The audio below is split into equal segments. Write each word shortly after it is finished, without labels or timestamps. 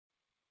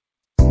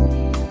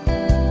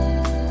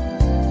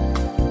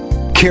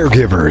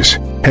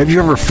Caregivers, have you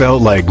ever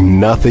felt like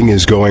nothing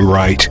is going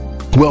right?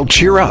 Well,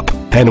 cheer up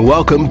and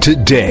welcome to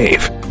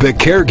Dave, the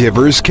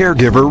Caregiver's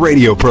Caregiver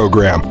radio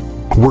program,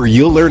 where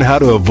you'll learn how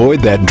to avoid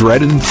that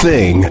dreaded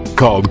thing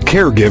called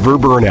caregiver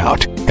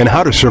burnout and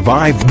how to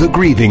survive the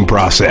grieving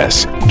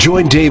process.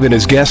 Join Dave and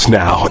his guests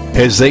now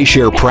as they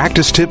share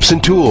practice tips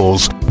and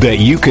tools that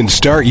you can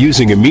start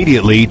using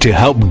immediately to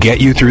help get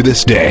you through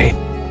this day.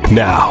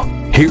 Now,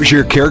 here's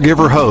your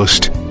caregiver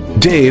host,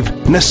 Dave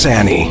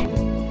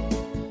Nassani.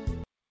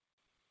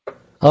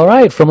 All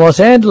right, from Los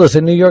Angeles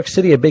and New York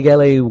City, a big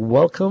LA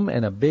welcome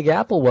and a big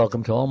Apple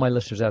welcome to all my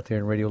listeners out there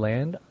in Radio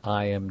Land.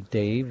 I am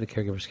Dave, the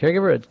Caregiver's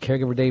Caregiver at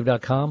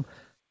caregiverdave.com,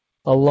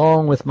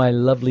 along with my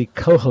lovely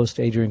co-host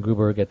Adrian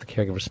Gruberg at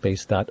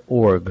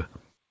thecaregiverspace.org.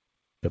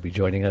 They'll be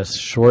joining us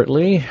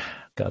shortly.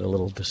 Got a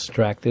little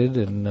distracted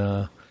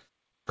and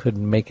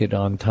couldn't make it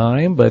on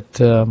time, but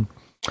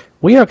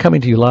we are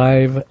coming to you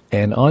live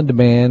and on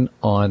demand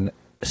on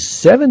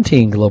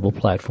 17 global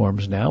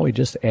platforms now. We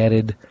just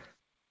added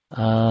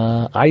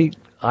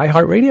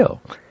iHeartRadio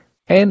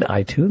and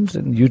iTunes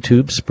and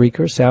YouTube,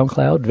 Spreaker,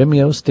 SoundCloud,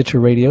 Vimeo, Stitcher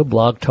Radio,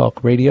 Blog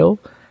Talk Radio,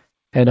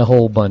 and a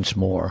whole bunch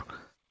more.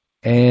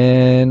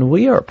 And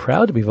we are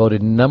proud to be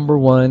voted number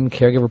one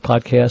caregiver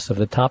podcast of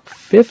the top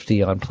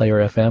 50 on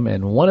Player FM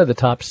and one of the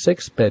top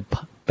 6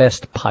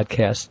 best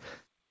podcasts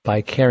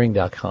by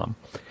Caring.com.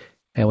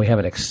 And we have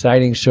an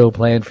exciting show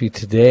planned for you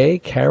today.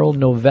 Carol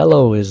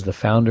Novello is the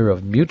founder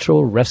of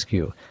Mutual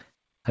Rescue,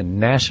 a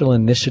national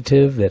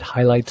initiative that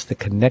highlights the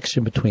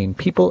connection between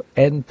people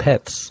and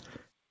pets.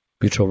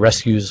 Mutual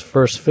Rescue's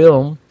first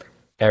film,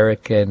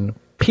 Eric and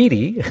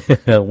Peety,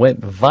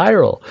 went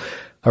viral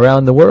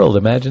around the world,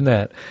 imagine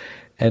that,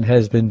 and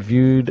has been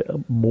viewed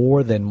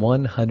more than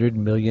 100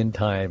 million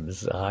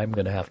times. I'm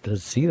going to have to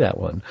see that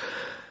one.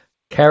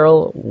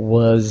 Carol,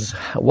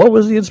 what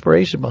was the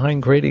inspiration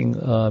behind creating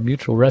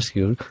Mutual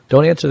Rescue?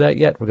 Don't answer that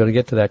yet. We're going to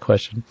get to that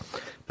question.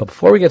 But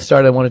before we get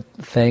started, I want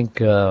to thank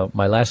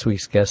my last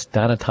week's guests,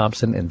 Donna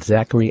Thompson and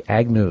Zachary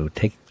Agnew,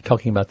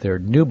 talking about their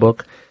new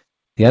book,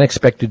 The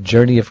Unexpected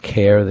Journey of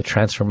Care, The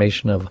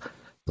Transformation of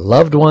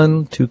Loved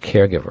One to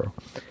Caregiver.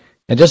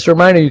 And just a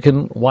reminder, you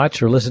can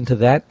watch or listen to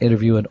that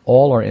interview and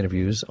all our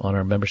interviews on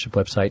our membership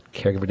website,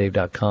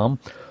 caregiverdave.com,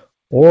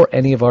 or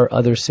any of our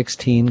other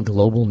 16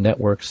 global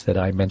networks that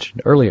I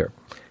mentioned earlier,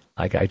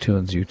 like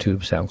iTunes, YouTube,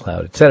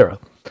 SoundCloud, etc.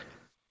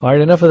 All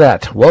right, enough of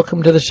that.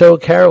 Welcome to the show,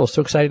 Carol.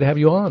 So excited to have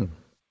you on.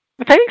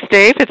 Thanks,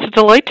 Dave. It's a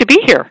delight to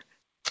be here.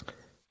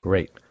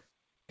 Great.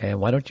 And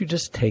why don't you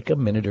just take a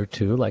minute or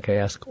two, like I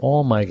ask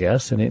all my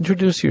guests, and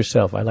introduce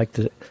yourself. I like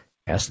to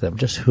ask them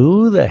just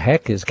who the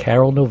heck is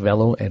Carol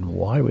Novello and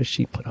why was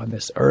she put on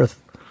this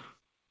earth?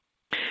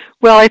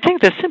 Well, I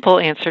think the simple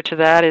answer to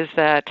that is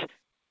that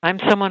I'm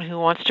someone who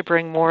wants to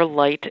bring more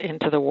light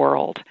into the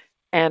world.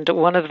 And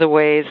one of the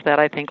ways that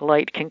I think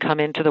light can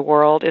come into the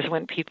world is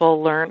when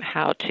people learn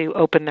how to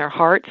open their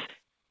hearts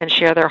and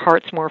share their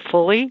hearts more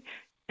fully.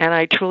 And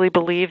I truly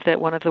believe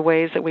that one of the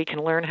ways that we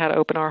can learn how to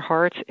open our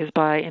hearts is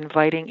by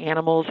inviting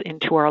animals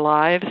into our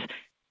lives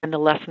and the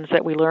lessons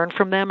that we learn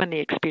from them and the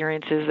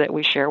experiences that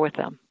we share with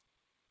them.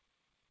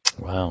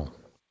 Wow.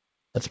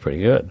 That's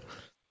pretty good.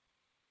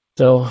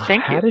 So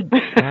Thank you.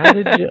 How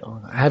did you,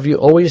 have you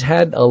always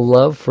had a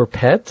love for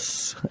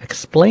pets?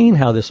 Explain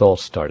how this all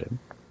started.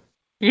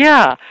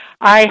 Yeah,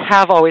 I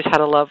have always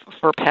had a love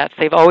for pets.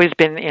 They've always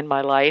been in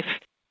my life.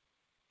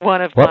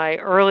 One of my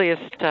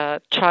earliest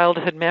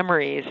childhood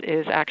memories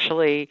is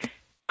actually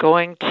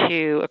going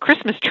to a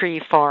Christmas tree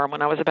farm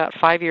when I was about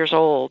 5 years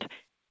old,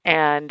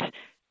 and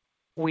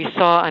we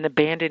saw an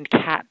abandoned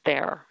cat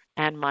there,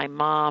 and my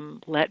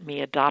mom let me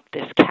adopt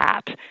this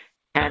cat.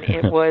 And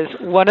it was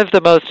one of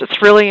the most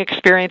thrilling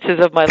experiences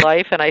of my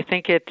life, and I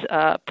think it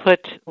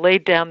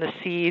laid down the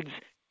seeds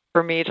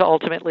for me to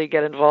ultimately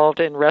get involved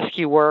in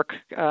rescue work,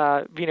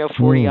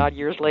 40-odd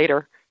years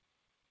later.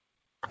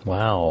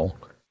 Wow.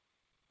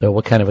 So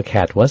what kind of a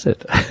cat was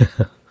it?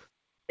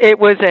 It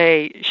was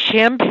a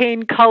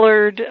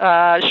champagne-colored,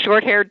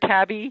 short-haired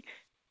tabby,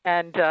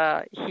 and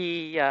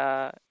he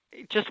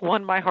just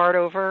won my heart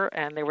over,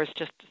 and there was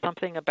just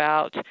something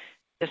about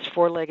this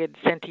four-legged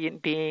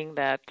sentient being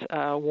that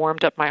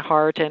warmed up my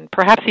heart and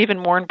perhaps even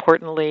more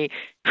importantly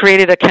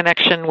created a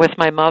connection with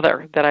my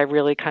mother that I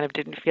really kind of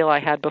didn't feel I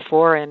had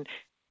before and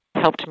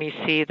helped me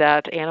see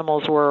that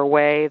animals were a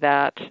way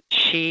that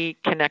she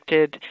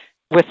connected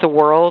with the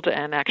world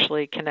and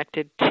actually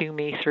connected to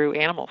me through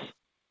animals.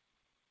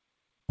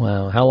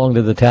 Wow. How long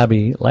did the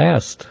tabby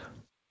last?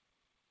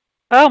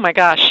 Oh, my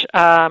gosh.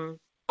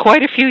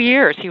 Quite a few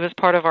years. He was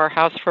part of our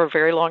house for a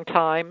very long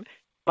time.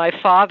 My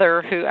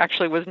father, who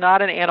actually was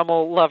not an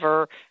animal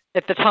lover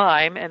at the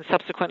time, and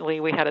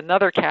subsequently we had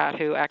another cat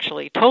who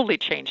actually totally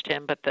changed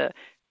him, but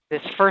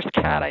this first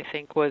cat, I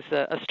think, was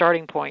a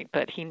starting point,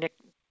 but he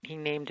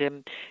named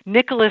him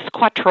Nicholas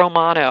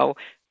Quattromano,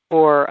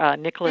 or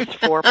Nicholas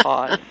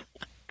Fourpaws,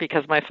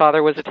 because my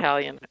father was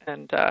Italian,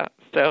 and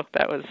so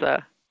that was,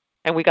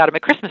 and we got him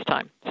at Christmas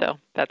time, so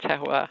that's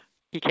how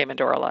he came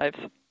into our lives.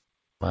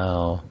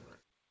 Wow.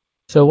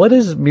 So what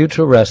is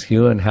Mutual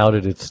Rescue, and how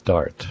did it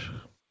start?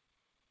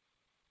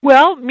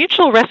 Well,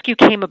 Mutual Rescue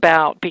came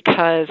about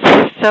because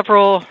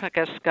several, I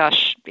guess,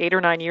 8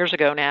 or 9 years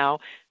ago now,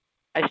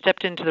 I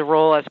stepped into the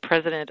role as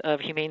president of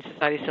Humane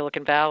Society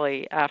Silicon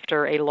Valley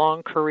after a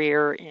long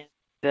career in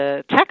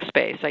the tech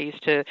space. I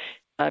used to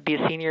be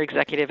a senior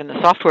executive in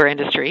the software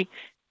industry,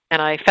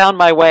 and I found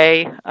my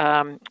way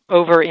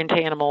over into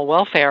animal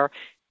welfare.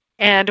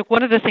 And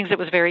one of the things that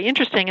was very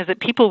interesting is that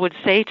people would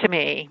say to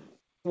me,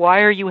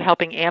 "Why are you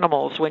helping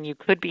animals when you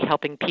could be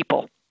helping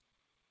people?"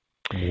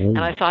 And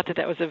I thought that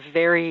that was a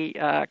very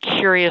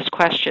curious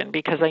question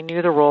because I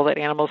knew the role that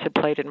animals had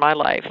played in my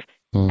life.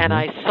 And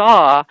I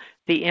saw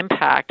the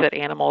impact that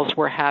animals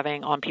were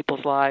having on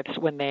people's lives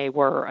when they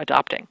were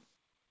adopting.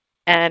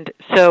 And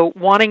so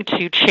wanting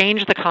to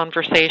change the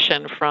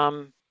conversation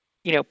from,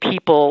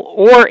 people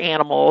or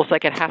animals,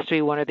 like it has to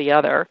be one or the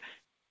other,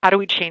 how do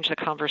we change the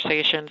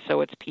conversation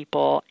so it's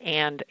people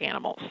and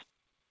animals?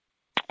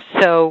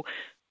 So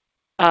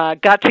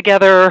got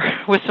together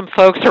with some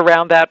folks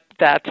around that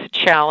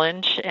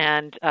challenge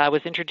and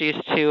was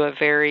introduced to a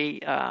very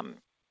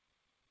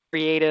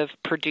creative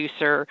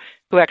producer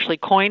who actually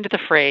coined the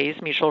phrase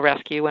mutual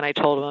rescue when I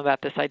told him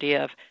about this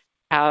idea of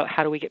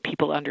how do we get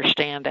people to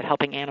understand that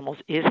helping animals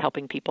is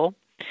helping people.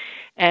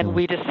 And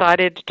we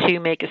decided to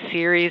make a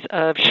series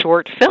of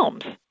short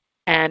films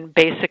and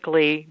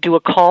basically do a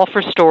call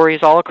for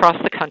stories all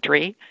across the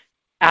country,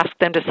 ask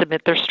them to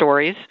submit their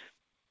stories.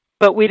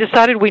 But we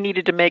decided we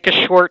needed to make a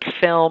short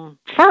film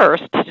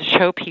first to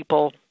show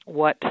people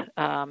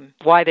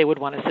why they would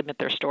want to submit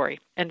their story.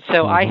 And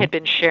so I had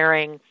been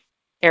sharing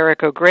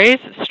Eric O'Gray's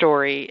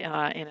story in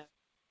a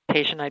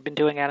presentation I'd been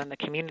doing out in the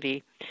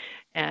community,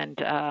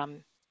 and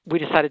we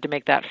decided to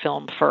make that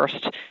film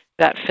first.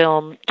 That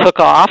film took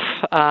off,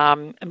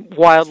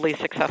 wildly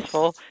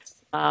successful.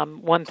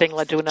 One thing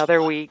led to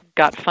another. We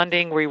got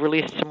funding. We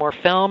released some more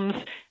films.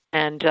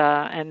 And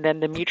then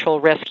the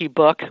Mutual Rescue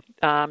book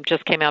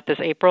just came out this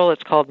April.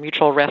 It's called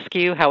Mutual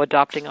Rescue, How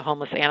Adopting a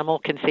Homeless Animal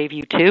Can Save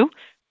You Too.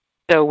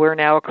 So we're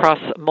now across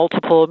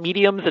multiple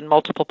mediums and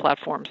multiple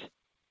platforms.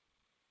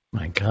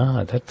 My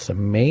God, that's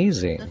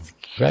amazing.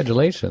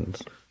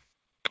 Congratulations.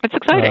 It's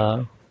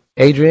exciting.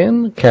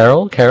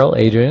 Carol,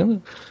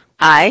 Adrian.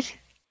 Hi.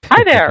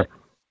 Hi there.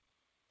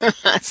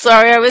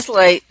 Sorry I was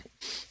late.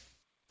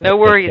 No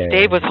worries. Okay.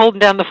 Dave was holding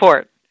down the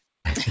fort.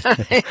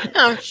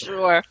 I'm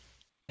sure.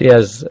 She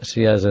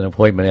has an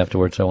appointment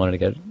afterwards, so I wanted to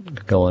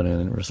get going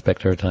and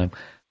respect her time.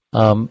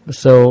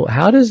 So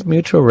how does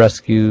Mutual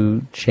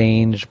Rescue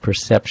change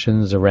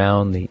perceptions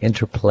around the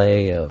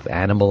interplay of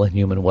animal and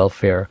human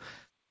welfare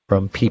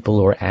from people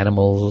or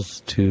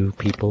animals to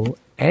people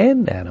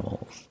and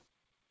animals?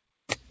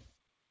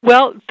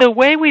 Well, the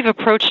way we've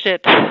approached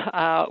it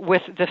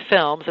with the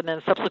films and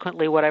then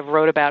subsequently what I've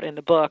wrote about in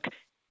the book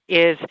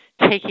is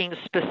taking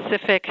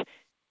specific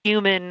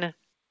human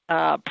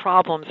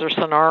problems or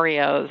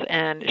scenarios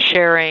and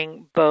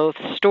sharing both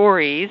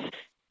stories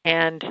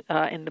and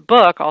in the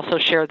book also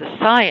share the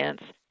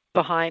science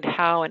behind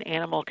how an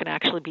animal can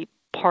actually be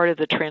part of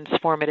the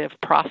transformative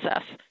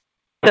process.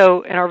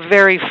 So in our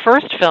very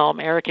first film,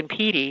 Eric and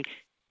Peety,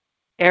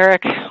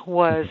 Eric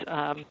was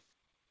a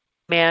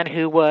man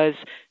who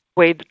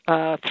weighed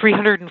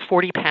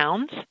 340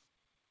 pounds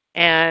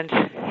and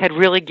had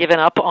really given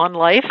up on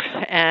life,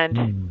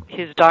 and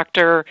his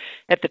doctor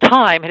at the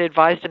time had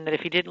advised him that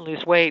if he didn't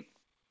lose weight,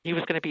 he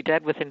was going to be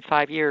dead within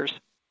 5 years.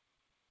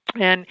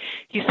 And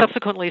he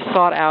subsequently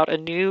sought out a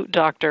new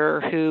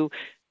doctor who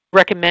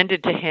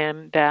recommended to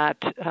him that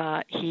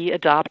he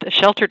adopt a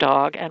shelter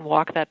dog and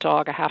walk that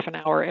dog a half an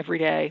hour every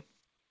day,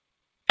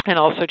 and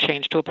also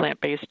change to a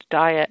plant-based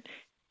diet.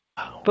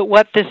 But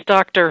what this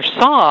doctor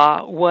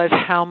saw was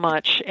how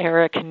much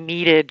Eric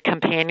needed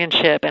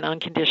companionship and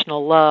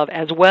unconditional love,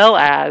 as well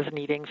as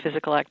needing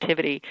physical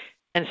activity.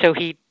 And so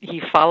he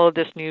followed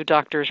this new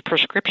doctor's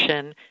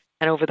prescription,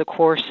 and over the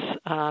course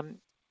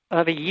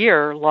of a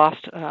year,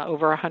 lost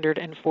over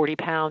 140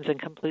 pounds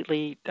and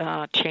completely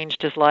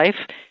changed his life.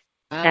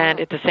 Wow. And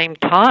at the same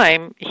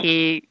time,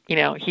 he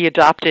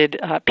adopted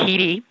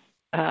Peety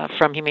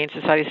from Humane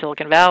Society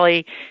Silicon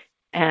Valley.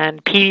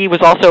 And Peety was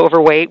also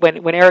overweight.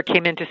 When Eric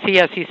came in to see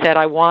us, he said,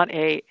 "I want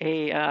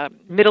a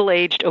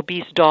middle-aged,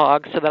 obese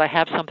dog so that I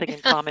have something in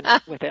common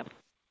with him."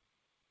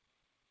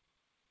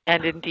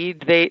 And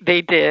indeed,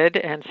 they did.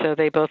 And so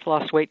they both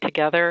lost weight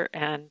together,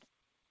 and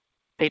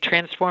they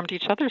transformed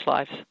each other's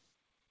lives.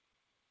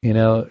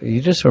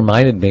 You just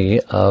reminded me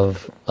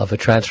of a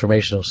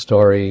transformational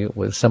story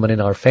with someone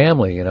in our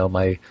family.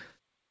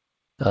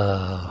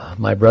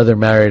 My brother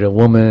married a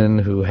woman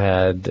who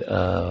had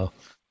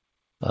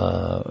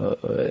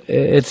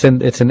it's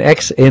an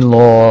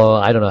ex-in-law.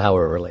 I don't know how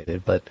we're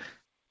related, but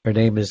her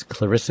name is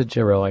Clarissa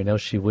Giroux. I know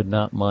she would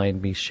not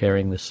mind me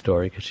sharing this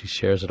story because she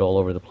shares it all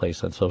over the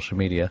place on social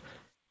media.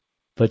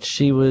 But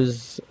she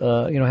was,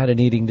 had an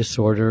eating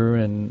disorder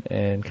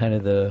and kind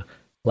of the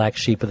black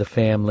sheep of the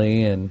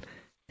family, and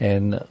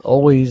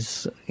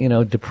always,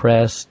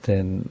 depressed,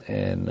 and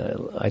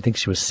I think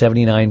she was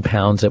 79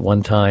 pounds at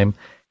one time,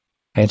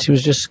 and she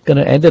was just going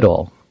to end it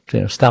all,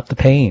 stop the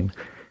pain.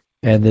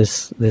 and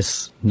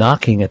this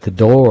knocking at the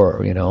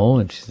door,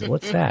 and she said,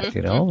 "What's that?"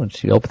 And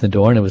she opened the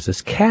door, and it was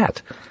this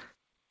cat,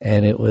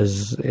 and it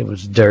was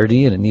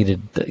dirty, and it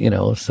needed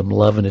some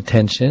love and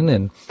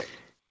attention,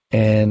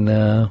 and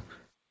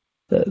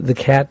the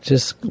cat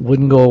just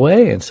wouldn't go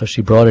away, and so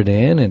she brought it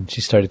in, and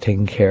she started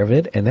taking care of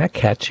it, and that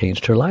cat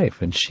changed her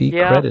life, and she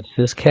credits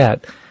this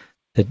cat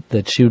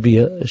that she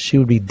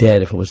would be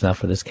dead if it was not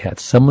for this cat.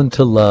 Someone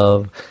to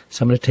love,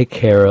 someone to take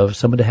care of,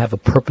 someone to have a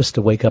purpose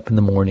to wake up in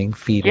the morning,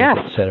 feed it,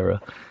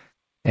 etc.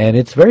 And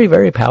it's very,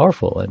 very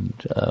powerful, and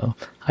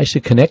I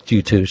should connect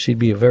you two. She'd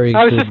be a very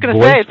I was good just going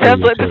to say, it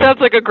sounds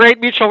like a great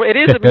it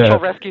is a mutual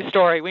rescue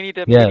story. We need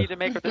to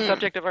make her the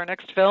subject of our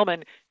next film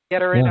and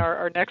get her in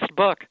our next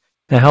book.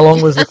 Now, how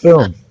long was the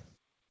film?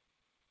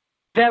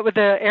 That with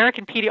Eric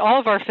and Peety, all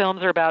of our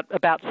films are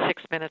about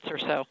 6 minutes or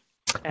so.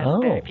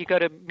 And if you go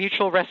to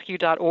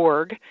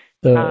mutualrescue.org,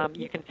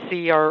 you can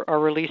see our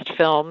released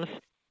films.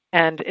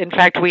 And in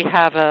fact, we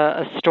have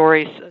a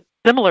story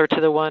similar to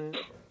the one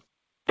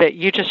that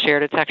you just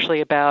shared. It's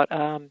actually about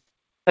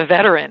a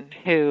veteran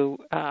who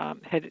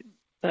had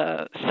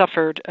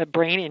suffered a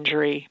brain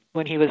injury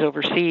when he was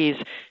overseas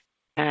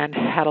and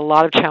had a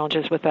lot of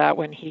challenges with that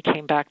when he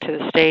came back to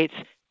the States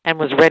and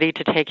was ready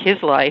to take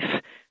his life,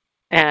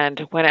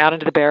 and went out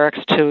into the barracks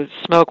to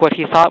smoke what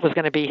he thought was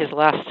going to be his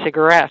last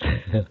cigarette.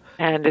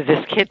 And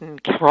this kitten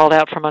crawled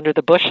out from under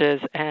the bushes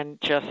and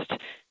just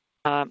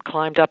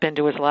climbed up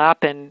into his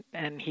lap, and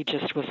he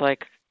just was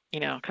like,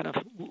 kind of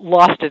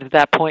lost it at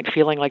that point,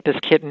 feeling like this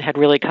kitten had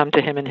really come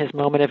to him in his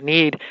moment of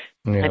need.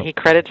 Yeah. And he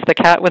credits the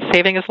cat with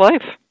saving his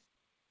life.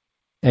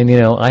 And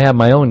I have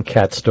my own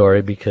cat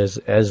story because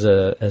as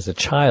a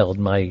child,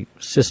 my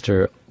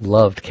sister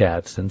loved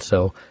cats, and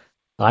so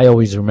I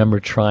always remember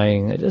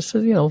trying, just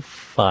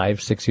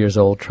 5, 6 years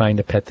old, trying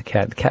to pet the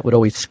cat. The cat would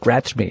always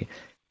scratch me,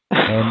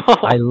 and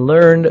I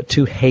learned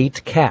to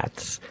hate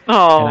cats.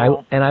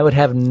 Oh. And I would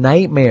have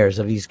nightmares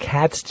of these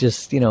cats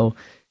just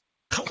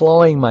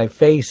clawing my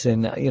face,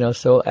 and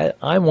so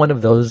I'm one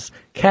of those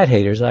cat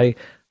haters. I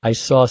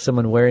saw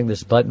someone wearing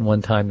this button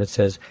one time that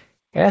says,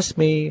 "Ask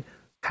me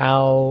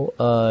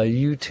how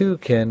you too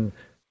can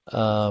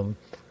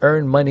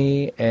earn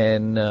money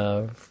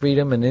and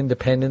freedom and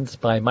independence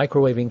by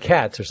microwaving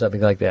cats," or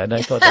something like that. And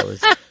I thought that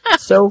was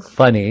so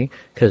funny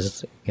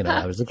because,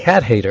 I was a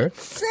cat hater.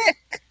 Sick.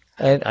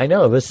 And I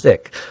know it was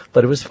sick,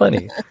 but it was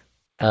funny.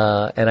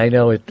 And I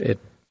know it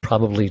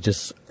probably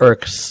just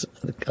irks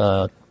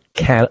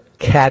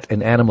cat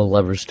and animal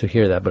lovers to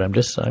hear that, but I'm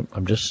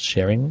just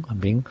sharing. I'm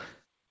being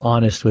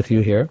honest with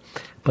you here.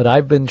 But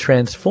I've been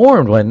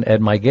transformed when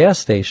at my gas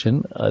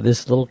station,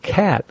 this little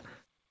cat,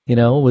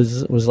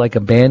 was like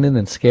abandoned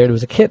and scared. It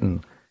was a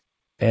kitten.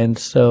 And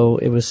so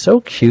it was so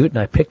cute, and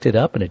I picked it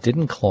up, and it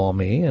didn't claw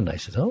me. And I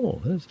said,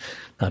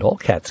 not all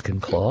cats can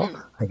claw,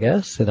 I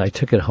guess. And I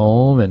took it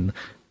home, and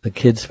the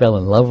kids fell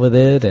in love with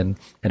it, and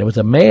it was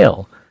a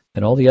male.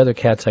 And all the other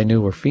cats I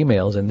knew were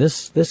females. And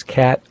this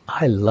cat,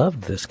 I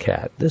loved this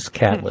cat. This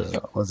cat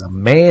was a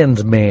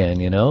man's man,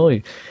 He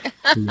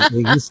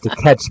used to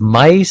catch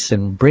mice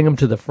and bring them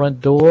to the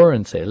front door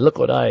and say, "Look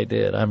what I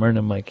did. I'm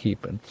earning my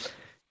keep."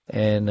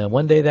 And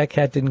one day that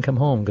cat didn't come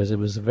home because it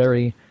was a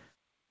very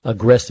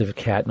aggressive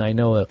cat, and I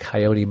know a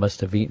coyote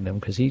must have eaten him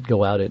because he'd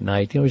go out at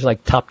night. He's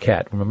like Top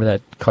Cat. Remember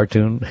that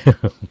cartoon?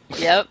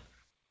 Yep.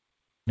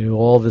 Knew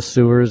all the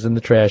sewers and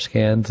the trash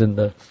cans and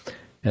the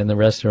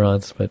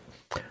restaurants. But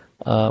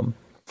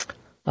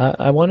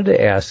I wanted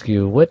to ask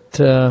you what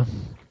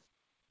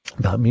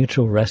about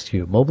mutual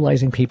rescue,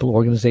 mobilizing people,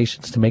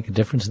 organizations to make a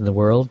difference in the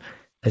world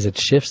as it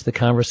shifts the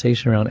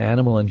conversation around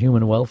animal and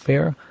human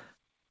welfare.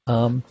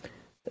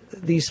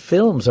 These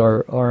films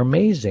are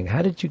amazing.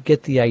 How did you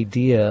get the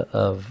idea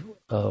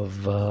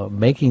of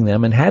making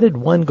them, and how did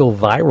one go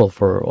viral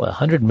for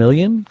 100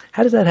 million?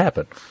 How does that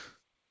happen?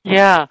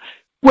 Yeah.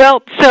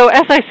 Well, so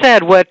as I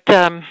said, what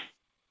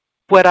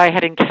I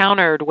had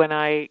encountered when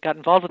I got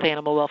involved with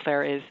animal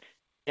welfare is,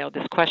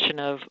 this question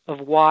of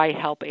why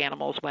help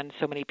animals when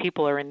so many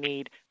people are in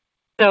need.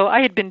 So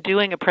I had been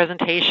doing a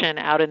presentation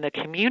out in the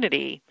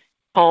community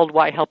called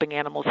 "Why Helping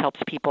Animals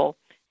Helps People."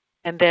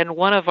 And then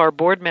one of our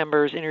board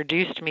members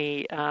introduced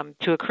me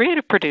to a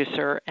creative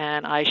producer,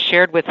 and I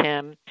shared with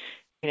him,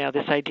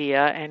 this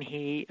idea. And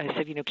I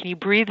said, can you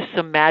breathe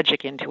some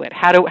magic into it?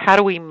 How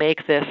do we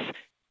make this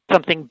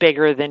something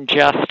bigger than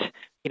just,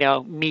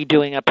 me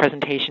doing a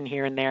presentation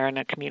here and there in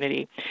a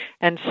community?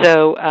 And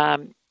so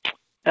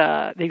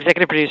the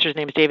executive producer's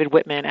name is David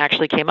Whitman,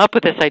 actually came up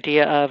with this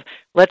idea of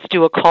let's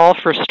do a call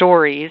for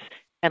stories.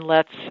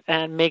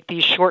 And make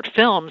these short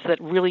films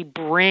that really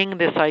bring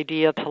this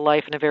idea to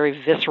life in a very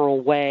visceral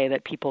way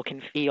that people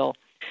can feel.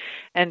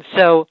 And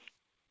so,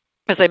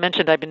 as I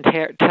mentioned, I've been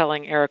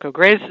telling Eric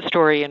O'Gray's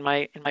story in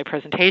my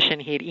presentation.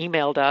 He had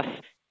emailed us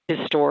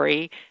his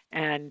story,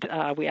 and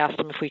we asked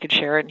him if we could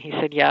share it, and he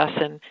said yes.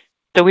 And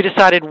so we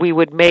decided we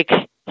would make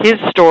his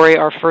story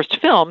our first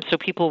film so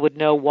people would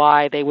know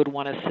why they would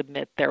want to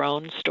submit their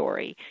own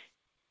story.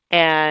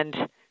 And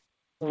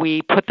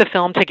we put the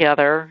film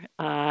together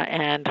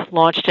and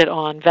launched it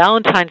on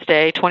Valentine's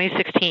Day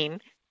 2016.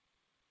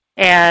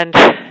 And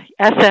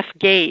SF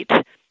Gate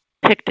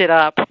picked it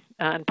up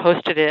and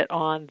posted it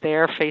on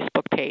their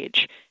Facebook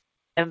page.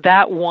 And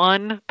that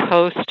one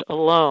post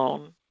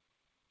alone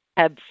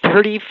had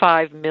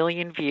 35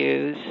 million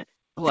views,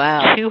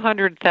 Wow.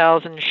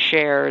 200,000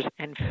 shares,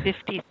 and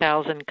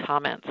 50,000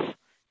 comments.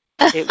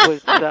 It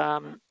was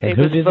And it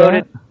who was did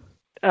voted.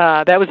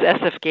 That was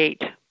SF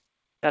Gate.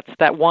 That's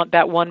that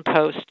one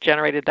post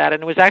generated that,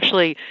 and it was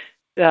actually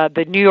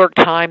the New York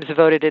Times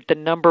voted it the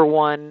number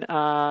one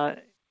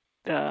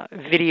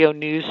video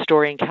news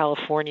story in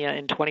California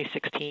in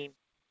 2016.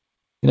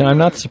 I'm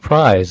not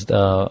surprised.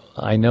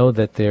 I know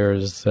that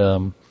there's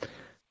a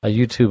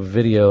YouTube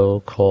video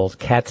called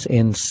Cats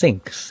in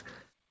Sinks,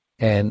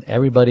 and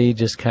everybody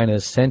just kind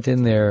of sent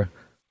in their,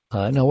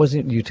 no, it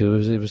wasn't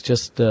YouTube, it was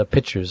just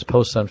pictures,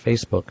 posts on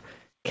Facebook,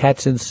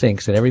 Cats in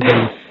Sinks, and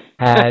everybody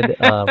had,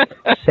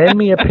 send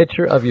me a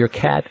picture of your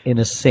cat in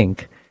a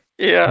sink.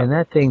 Yeah. And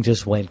that thing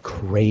just went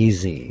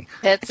crazy.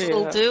 Pets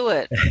will do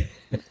it.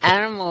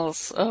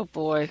 Animals, oh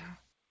boy.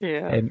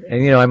 Yeah. And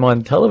I'm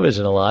on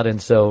television a lot,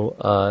 and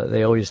so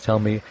they always tell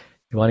me,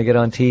 you want to get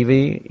on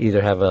TV,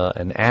 either have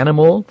an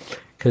animal,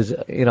 because,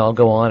 I'll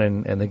go on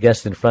and the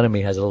guest in front of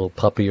me has a little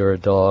puppy or a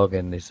dog,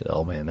 and they say,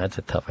 oh man, that's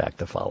a tough act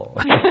to follow.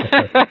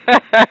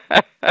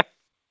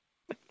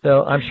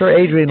 So I'm sure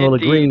Adrian will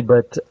agree,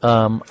 but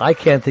I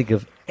can't think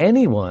of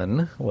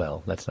anyone,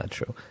 well, that's not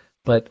true,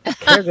 but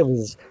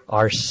caregivers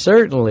are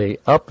certainly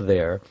up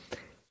there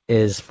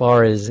as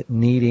far as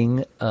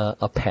needing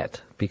a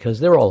pet, because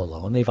they're all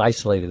alone. They've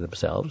isolated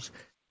themselves.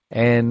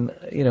 And,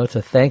 it's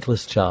a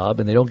thankless job,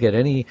 and they don't get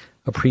any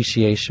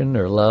appreciation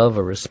or love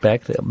or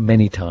respect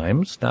many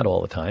times, not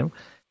all the time.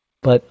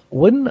 But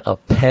wouldn't a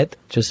pet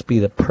just be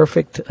the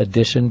perfect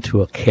addition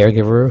to a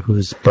caregiver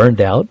who's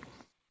burned out?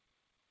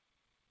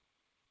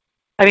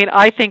 I mean,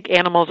 I think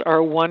animals are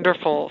a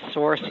wonderful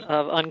source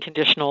of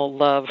unconditional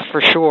love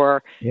for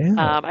sure.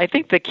 Yeah. I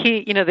think the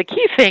key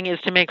thing is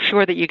to make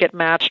sure that you get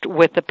matched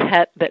with a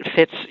pet that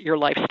fits your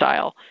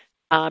lifestyle.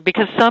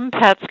 Because some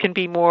pets can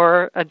be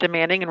more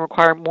demanding and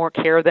require more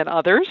care than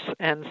others.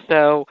 And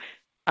so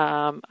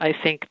I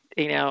think,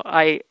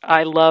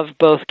 I love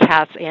both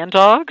cats and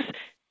dogs.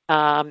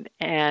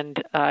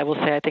 And I will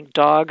say I think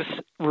dogs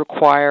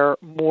require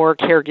more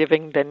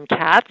caregiving than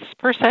cats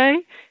per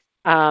se.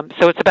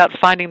 So it's about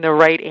finding the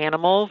right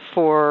animal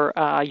for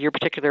your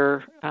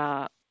particular,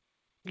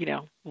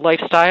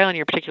 lifestyle and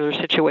your particular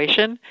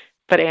situation.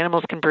 But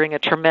animals can bring a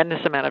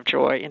tremendous amount of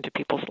joy into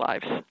people's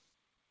lives.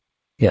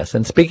 Yes,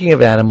 and speaking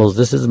of animals,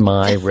 this is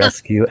my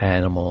rescue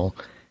animal,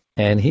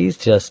 and he's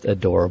just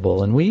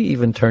adorable. And we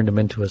even turned him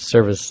into a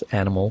service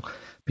animal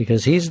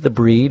because he's the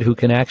breed who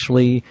can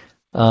actually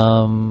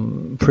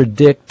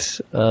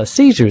predict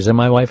seizures. And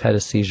my wife had a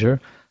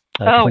seizure.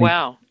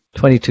 Wow.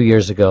 22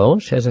 years ago.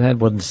 She hasn't had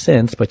one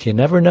since, but you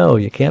never know.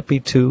 You can't be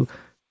too...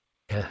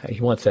 Yeah,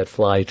 he wants that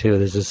fly, too.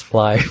 There's this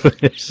fly.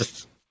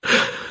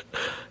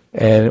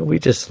 And we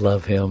just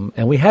love him.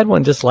 And we had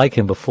one just like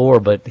him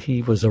before, but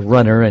he was a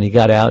runner, and he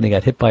got out, and he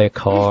got hit by a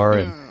car.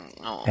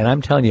 And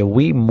I'm telling you,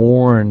 we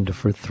mourned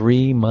for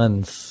 3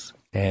 months.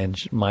 And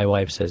my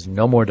wife says,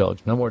 no more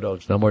dogs, no more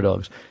dogs, no more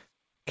dogs.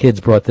 Kids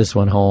brought this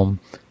one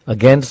home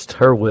against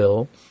her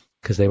will,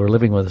 because they were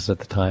living with us at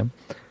the time.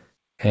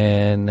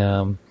 And...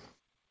 no,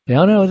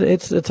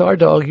 it's our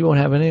dog. You won't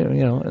have any,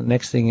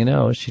 next thing you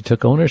know, she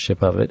took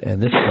ownership of it,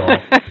 and this dog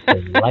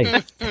is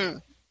life.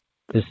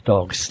 This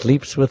dog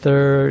sleeps with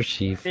her.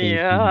 She feeds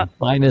the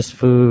finest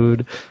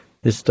food.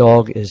 This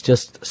dog is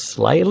just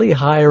slightly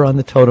higher on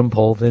the totem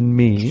pole than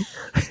me.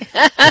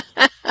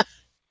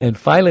 And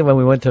finally, when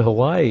we went to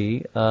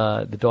Hawaii,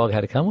 the dog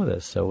had to come with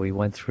us. So we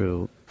went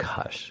through,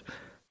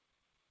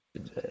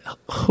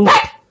 hoop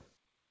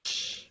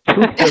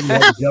that we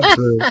had to jump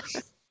through.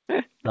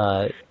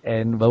 But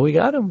we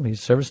got him. He's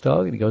a service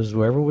dog, and he goes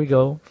wherever we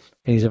go.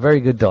 And he's a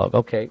very good dog.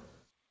 Okay.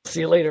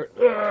 See you later.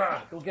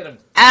 Go get him.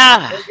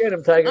 Go get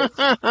him, Tiger.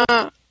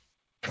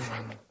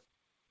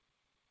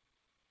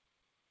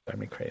 Drive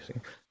me crazy.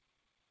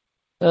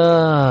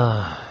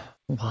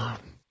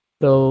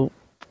 So,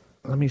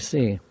 let me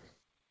see.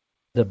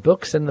 The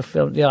books and the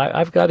film. Yeah,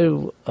 I've got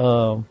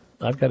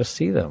to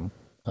see them.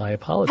 I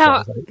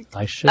apologize.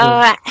 I should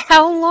have.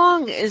 How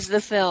long is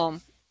the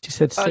film? She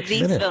said 6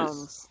 minutes.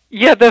 Films?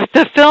 Yeah, the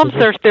films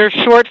they're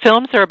short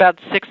films. They're about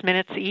 6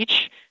 minutes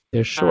each.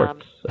 They're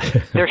short.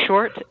 They're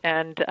short,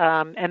 and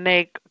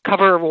they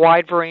cover a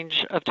wide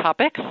range of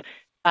topics.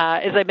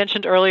 As I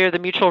mentioned earlier, the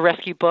Mutual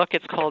Rescue book,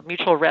 it's called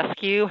Mutual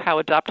Rescue: How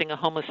Adopting a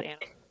Homeless Animal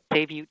Will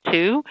Save You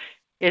Too,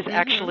 is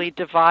actually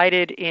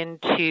divided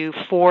into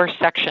 4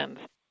 sections,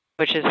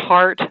 which is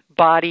heart,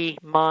 body,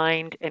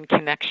 mind, and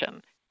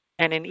connection.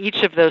 And in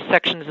each of those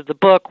sections of the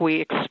book, we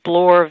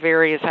explore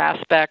various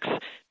aspects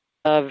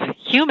of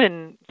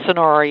human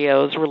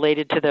scenarios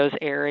related to those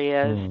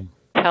areas,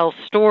 tell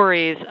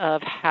stories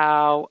of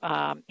how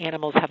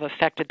animals have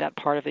affected that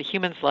part of the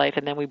human's life,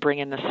 and then we bring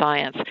in the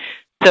science.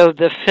 So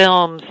the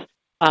films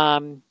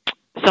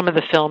some of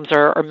the films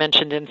are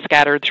mentioned and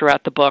scattered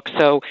throughout the book.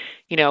 So,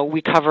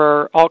 we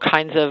cover all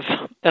kinds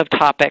of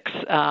topics,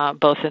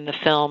 both in the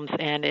films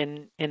and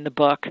in the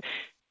book.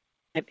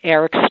 And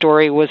Eric's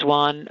story was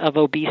one of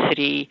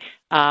obesity.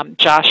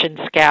 Josh and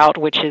Scout,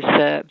 which is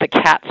the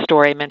cat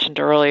story I mentioned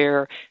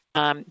earlier,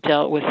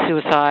 dealt with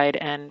suicide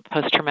and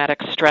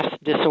post-traumatic stress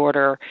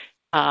disorder.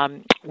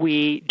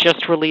 We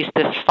just released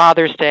this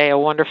Father's Day, a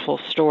wonderful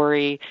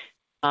story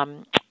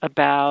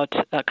about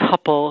a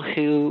couple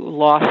who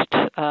lost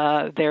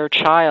their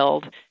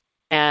child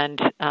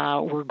and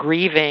were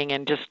grieving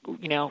and just,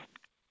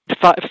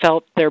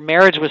 felt their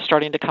marriage was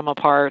starting to come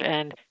apart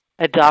and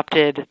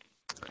adopted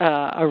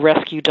a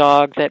rescue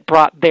dog that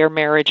brought their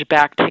marriage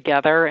back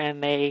together,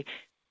 and they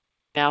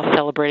now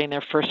celebrating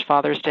their first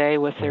Father's Day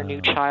with their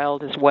new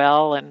child as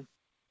well. And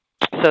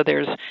so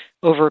there's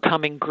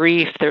overcoming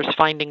grief, there's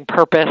finding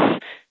purpose.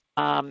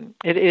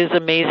 It is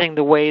amazing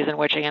the ways in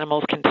which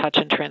animals can touch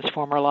and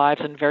transform our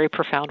lives in very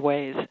profound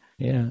ways.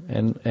 Yeah,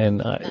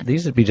 and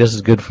these would be just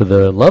as good for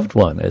the loved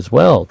one as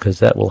well, because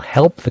that will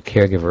help the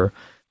caregiver,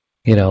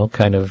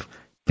 kind of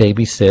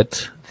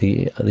babysit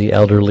the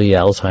elderly,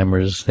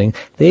 Alzheimer's thing.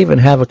 They even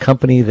have a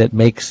company that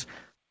makes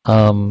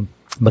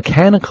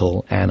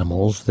mechanical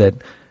animals that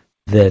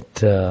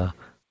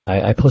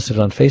I posted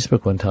on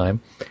Facebook one time,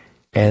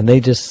 and they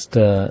just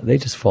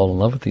fall in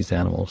love with these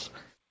animals.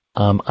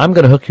 I'm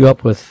going to hook you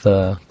up with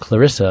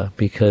Clarissa,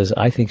 because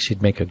I think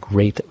she'd make a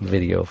great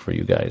video for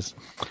you guys.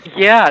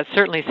 Yeah, it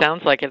certainly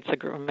sounds like it's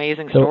an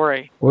amazing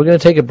story. We're going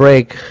to take a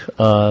break,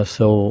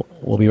 so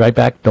we'll be right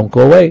back. Don't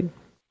go away.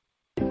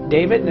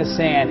 David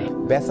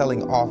Nassani.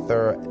 Best-selling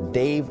author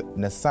Dave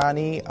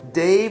Nassani.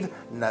 Dave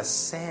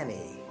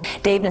Nassani.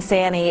 Dave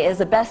Nassani is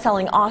a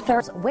best-selling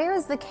author. Where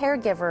is the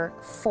caregiver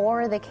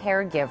for the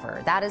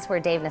caregiver? That is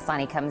where Dave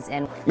Nassani comes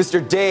in.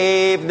 Mr.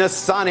 Dave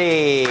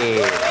Nassani.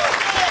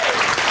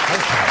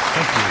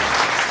 Thank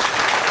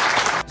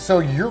you. So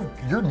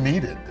you're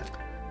needed.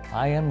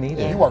 I am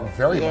needed. You are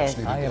very much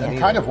needed. I am and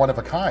needed. Kind of one of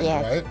a kind,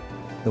 right?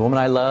 The woman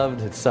I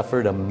loved had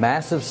suffered a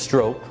massive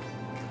stroke,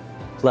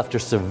 left her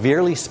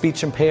severely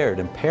speech impaired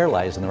and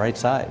paralyzed on the right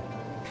side.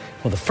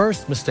 Well, the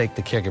first mistake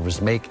the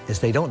caregivers make is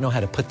they don't know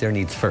how to put their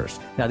needs first.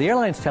 Now, the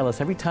airlines tell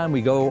us every time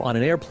we go on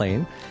an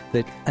airplane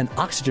that an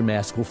oxygen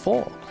mask will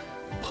fall.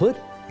 Put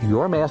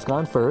your mask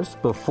on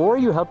first before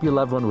you help your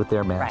loved one with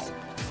their mask. Right.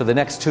 For the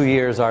next 2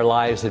 years, our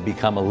lives had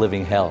become a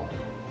living hell.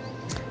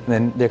 And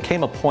then there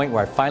came a point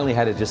where I finally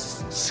had to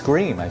just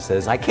scream. I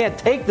says, I can't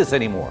take this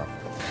anymore.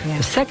 Yeah.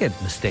 The second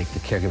mistake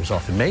that caregivers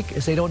often make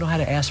is they don't know how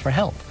to ask for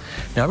help.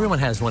 Now, everyone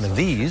has one of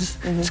these.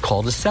 It's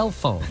called a cell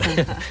phone.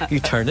 You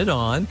turn it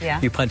on,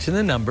 you punch in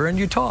the number, and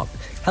you talk.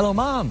 Hello,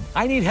 Mom.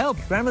 I need help.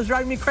 Grandma's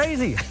driving me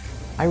crazy.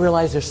 I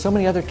realized there's so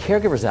many other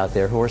caregivers out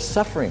there who are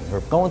suffering, who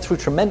are going through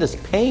tremendous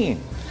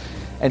pain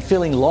and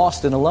feeling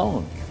lost and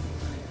alone.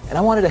 And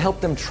I wanted to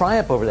help them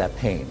triumph over that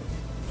pain.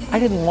 I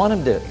didn't want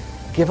them to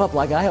give up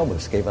like I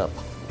almost gave up.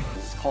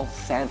 It's called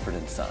Sanford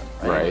and Son,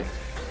 right?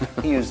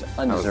 He used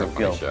undeserved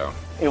guilt. Show.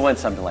 It went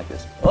something like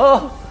this.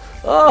 Oh,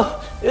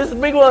 it's a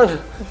big one.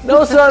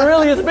 No, son,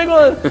 really, it's a big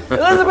one.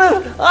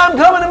 Elizabeth, I'm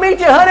coming to meet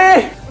you,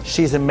 honey.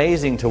 She's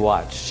amazing to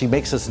watch. She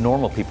makes us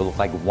normal people look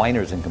like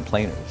whiners and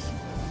complainers.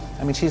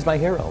 I mean, she's my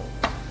hero.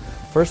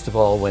 First of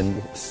all,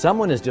 when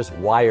someone is just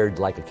wired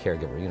like a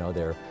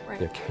caregiver,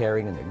 they're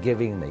caring and they're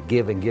giving, and they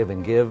give and give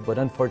and give, but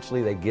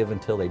unfortunately they give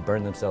until they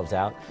burn themselves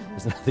out.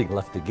 There's nothing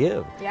left to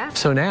give. Yeah.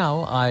 So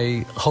now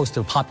I host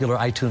a popular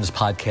iTunes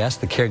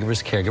podcast, The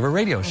Caregiver's Caregiver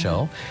Radio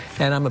Show,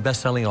 and I'm a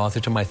best-selling author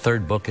to my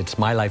third book. It's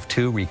My Life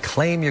 2,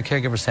 Reclaim Your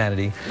Caregiver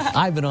Sanity.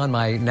 I've been on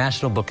my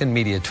national book and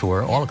media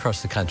tour all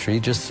across the country,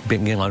 just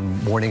being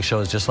on morning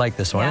shows just like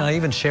this one. And I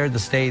even shared the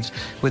stage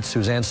with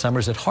Suzanne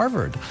Summers at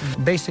Harvard.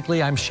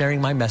 Basically, I'm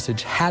sharing my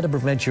message, how to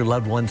prevent your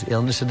loved one's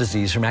illness or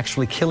disease from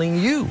actually killing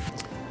you.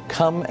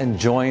 Come and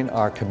join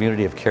our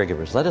community of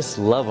caregivers. Let us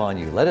love on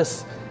you. Let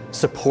us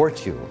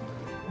support you.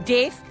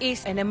 Dave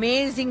is an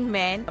amazing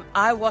man.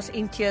 I was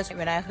in tears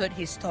when I heard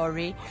his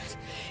story.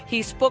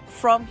 He spoke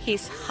from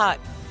his heart.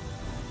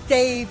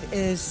 Dave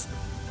is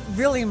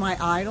really my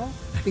idol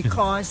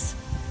because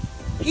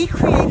he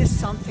created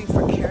something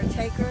for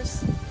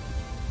caretakers.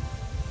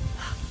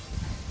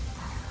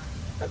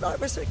 And I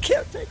was a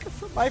caretaker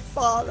for my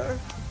father.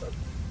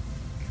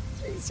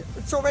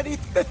 It's already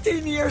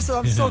 15 years and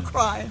I'm still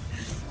crying.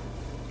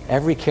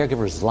 Every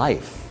caregiver's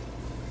life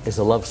is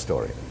a love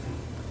story.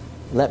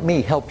 Let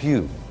me help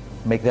you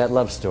make that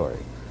love story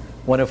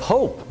one of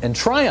hope and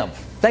triumph.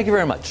 Thank you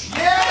very much.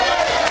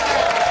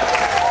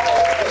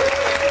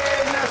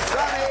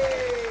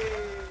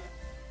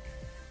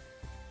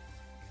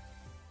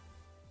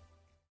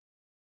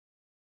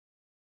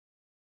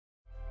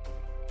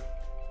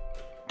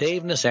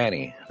 Dave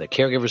Nassani, the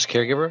caregiver's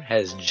caregiver,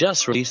 has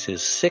just released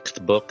his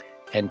 6th book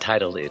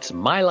entitled It's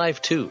My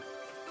Life 2.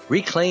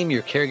 Reclaim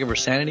your caregiver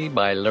sanity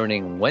by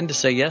learning when to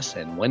say yes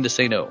and when to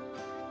say no.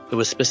 It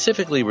was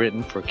specifically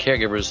written for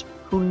caregivers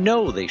who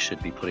know they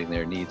should be putting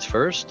their needs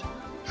first,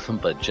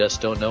 but just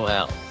don't know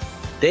how.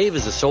 Dave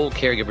is the sole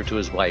caregiver to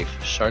his wife,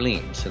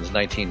 Charlene, since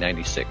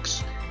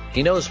 1996.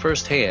 He knows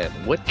firsthand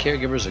what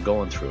caregivers are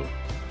going through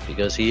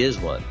because he is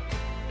one.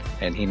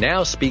 And he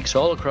now speaks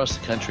all across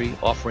the country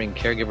offering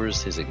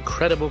caregivers his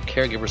incredible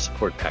caregiver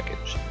support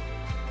package.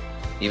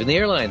 Even the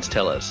airlines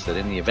tell us that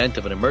in the event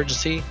of an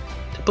emergency,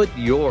 to put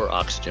your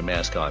oxygen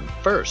mask on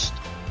first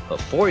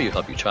before you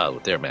help your child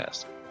with their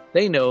mask.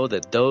 They know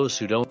that those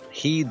who don't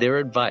heed their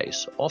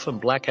advice often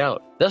black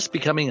out, thus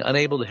becoming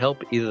unable to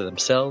help either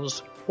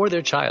themselves or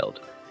their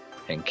child.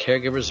 And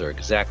caregivers are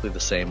exactly the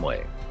same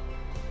way.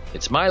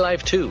 It's My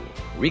Life Too.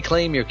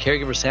 Reclaim your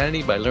caregiver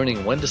sanity by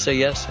learning when to say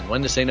yes and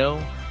when to say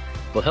no.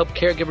 Will help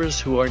caregivers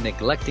who are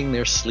neglecting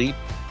their sleep,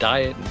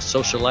 diet, and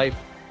social life,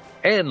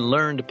 and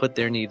learn to put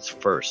their needs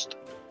first.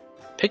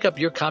 Pick up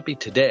your copy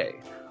today,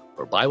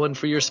 or buy one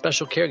for your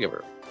special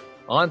caregiver.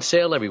 On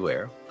sale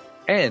everywhere,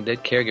 and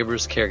at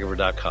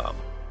caregiverscaregiver.com.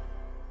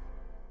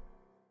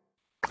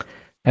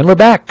 And we're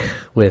back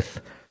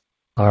with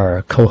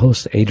our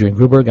co-host Adrian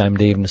Gruberg. I'm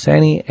Dave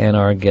Nassani, and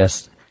our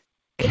guest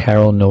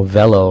Carol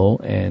Novello,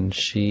 and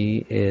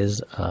she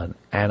is an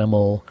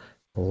animal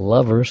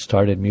lover,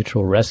 started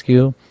Mutual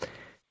Rescue.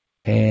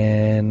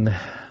 And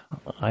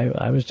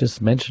I was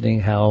just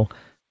mentioning how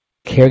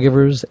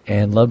caregivers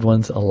and loved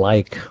ones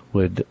alike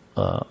would,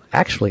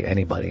 actually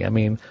anybody, I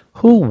mean,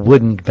 who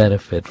wouldn't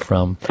benefit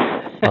from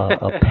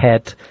a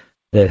pet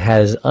that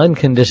has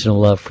unconditional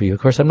love for you? Of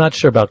course, I'm not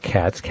sure about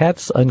cats.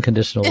 Cats'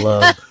 unconditional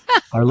love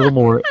are a little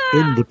more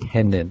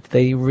independent.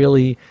 They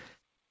really,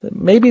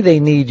 maybe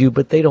they need you,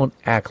 but they don't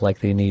act like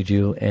they need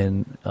you.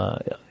 And,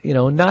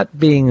 not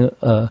being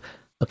a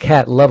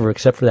cat lover,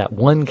 except for that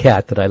one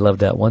cat that I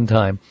loved at one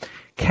time,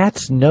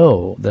 cats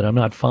know that I'm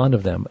not fond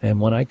of them. And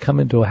when I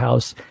come into a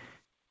house,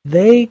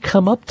 they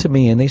come up to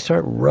me and they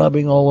start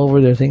rubbing all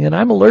over their thing. And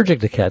I'm allergic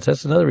to cats.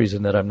 That's another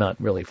reason that I'm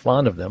not really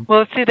fond of them.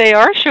 Well, see, they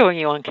are showing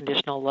you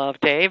unconditional love,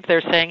 Dave.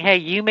 They're saying, hey,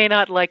 you may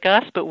not like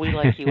us, but we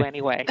like you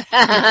anyway.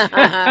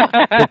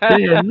 But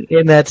then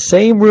in that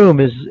same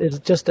room is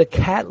just a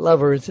cat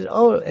lover. It's,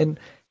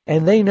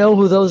 and they know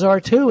who those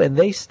are too, and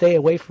they stay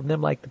away from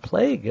them like the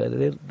plague.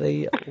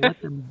 They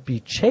let them be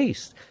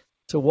chased.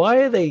 So why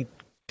are they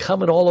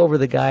coming all over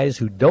the guys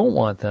who don't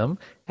want them,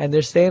 and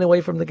they're staying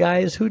away from the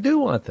guys who do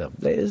want them?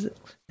 Is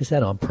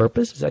that on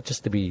purpose? Is that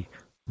just to be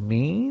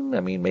mean? I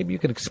mean, maybe you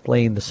could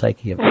explain the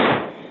psyche of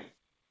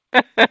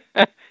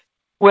it.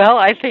 Well,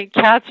 I think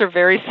cats are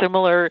very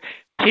similar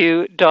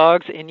to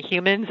dogs and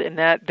humans in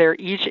that they're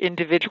each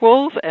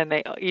individuals and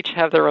they each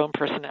have their own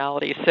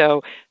personality.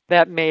 So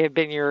that may have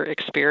been your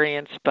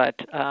experience,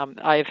 but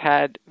I've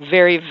had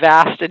very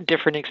vast and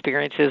different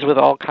experiences with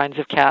all kinds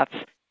of cats.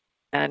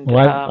 And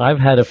well, I've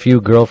had a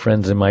few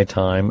girlfriends in my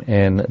time,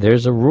 and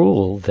there's a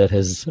rule that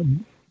has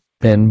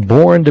been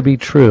born to be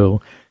true,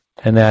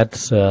 and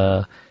that's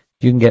you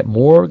can get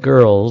more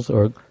girls,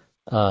 or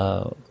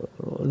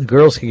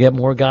girls can get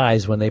more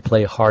guys when they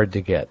play hard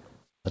to get.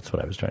 That's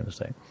what I was trying to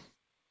say.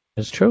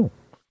 It's true.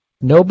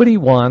 Nobody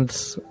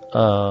wants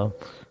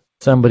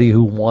somebody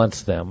who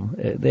wants them.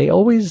 They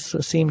always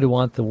seem to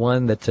want the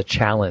one that's a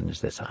challenge.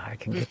 That's, I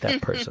can get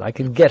that person. I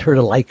can get her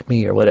to like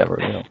me or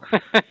whatever.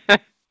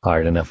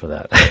 Hard enough of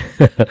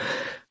that.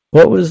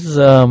 What was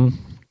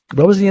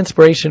the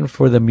inspiration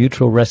for the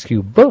Mutual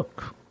Rescue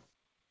book?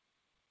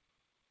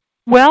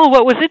 Well,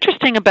 what was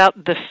interesting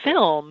about the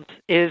films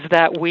is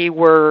that we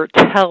were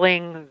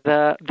telling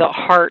the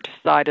heart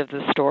side of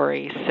the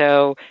story.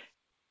 So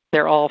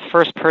they're all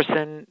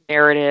first-person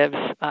narratives,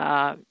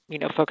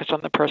 focused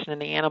on the person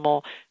and the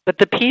animal. But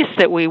the piece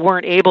that we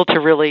weren't able to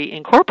really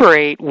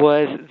incorporate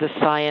was the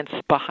science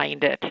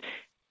behind it.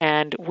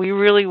 And we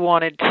really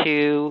wanted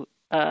to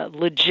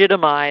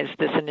legitimize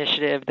this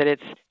initiative, that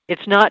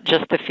it's not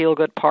just the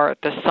feel-good part.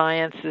 The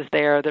science is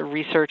there, the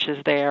research is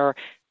there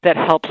that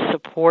helps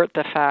support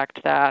the fact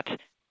that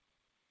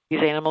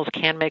these animals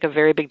can make a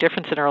very big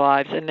difference in our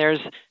lives. And there's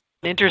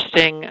an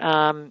interesting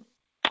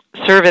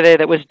survey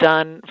that was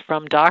done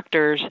from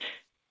doctors,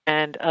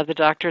 and of the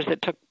doctors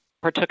that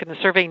partook in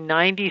the survey,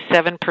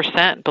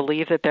 97%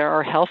 believe that there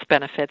are health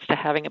benefits to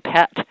having a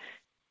pet.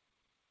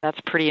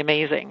 That's pretty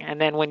amazing. And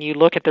then when you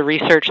look at the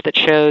research that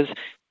shows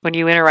when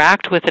you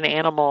interact with an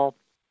animal,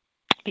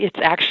 it's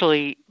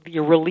actually,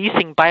 you're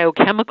releasing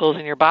biochemicals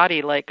in your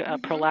body like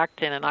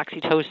prolactin and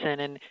oxytocin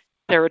and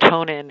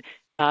serotonin.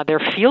 They're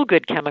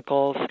feel-good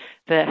chemicals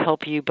that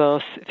help you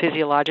both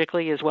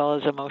physiologically as well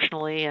as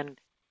emotionally. And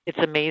it's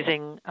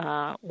amazing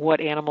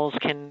what animals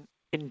can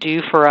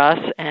do for us.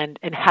 And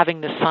having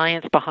the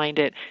science behind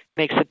it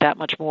makes it that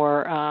much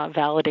more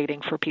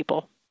validating for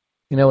people.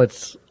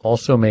 What's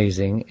also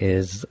amazing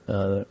is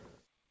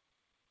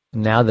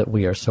now that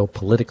we are so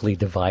politically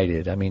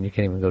divided, I mean, you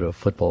can't even go to a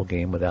football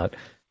game without,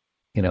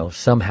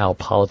 somehow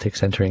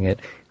politics entering it.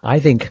 I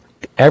think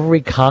every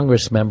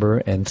Congress member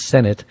and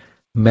Senate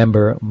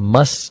member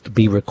must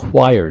be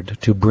required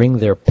to bring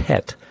their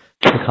pet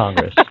to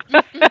Congress.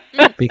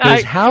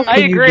 Because how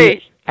can you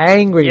be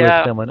angry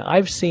with someone?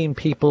 I've seen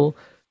people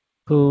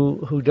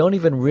who don't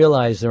even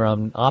realize they're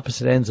on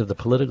opposite ends of the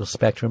political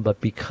spectrum, but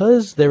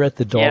because they're at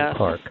the dog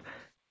park,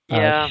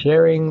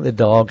 sharing the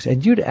dogs,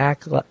 and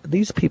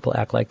these people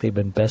act like they've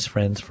been best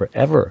friends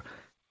forever.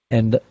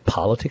 and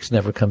politics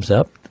never comes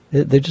up.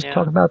 They're just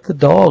talking about the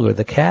dog or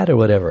the cat or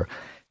whatever.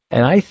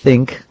 And I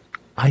think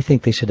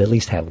they should at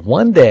least have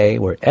one day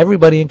where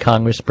everybody in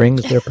Congress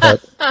brings their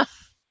pet.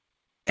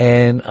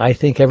 And I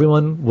think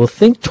everyone will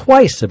think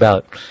twice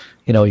about,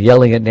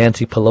 yelling at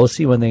Nancy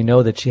Pelosi when they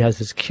know that she has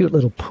this cute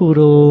little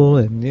poodle,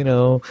 and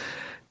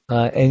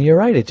and you're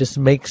right, it just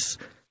makes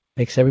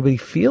everybody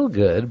feel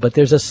good. But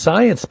there's a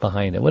science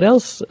behind it. What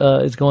else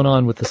is going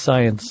on with the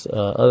science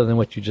other than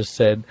what you just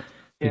said?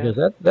 Because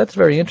that's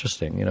very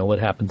interesting. What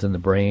happens in the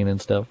brain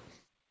and stuff.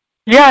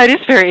 Yeah, it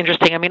is very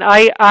interesting. I mean,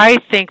 I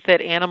think that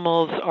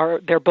animals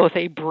they're both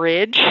a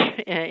bridge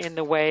in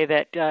the way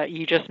that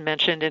you just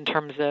mentioned in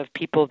terms of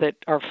people that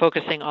are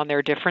focusing on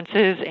their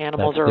differences.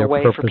 Animals are a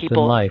way for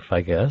people in life,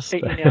 I guess.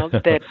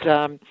 That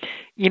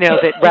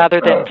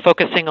rather than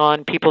focusing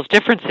on people's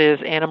differences,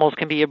 animals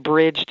can be a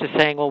bridge to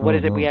saying, well, what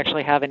is it we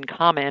actually have in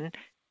common?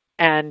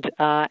 And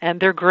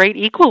they're great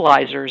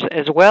equalizers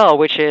as well,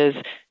 which is,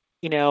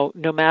 no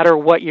matter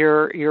what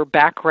your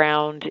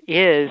background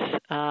is,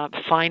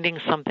 finding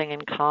something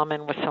in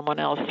common with someone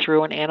else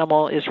through an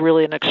animal is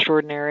really an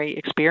extraordinary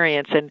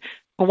experience. And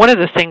one of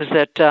the things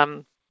that,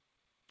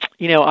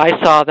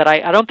 I saw that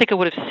I don't think I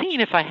would have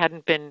seen if I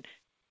hadn't been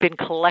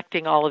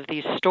collecting all of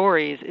these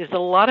stories is a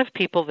lot of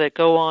people that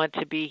go on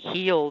to be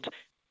healed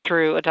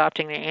through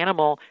adopting an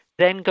animal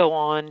then go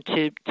on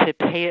to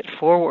pay it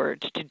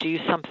forward, to do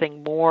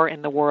something more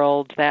in the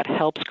world that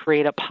helps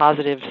create a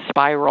positive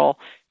spiral.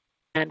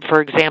 And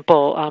for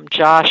example,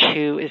 Josh,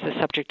 who is the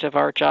subject of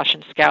our Josh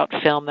and Scout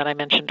film that I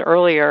mentioned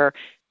earlier,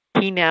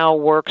 he now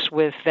works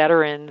with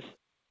veterans,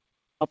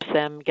 helps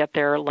them get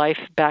their life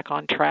back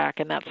on track.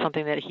 And that's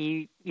something that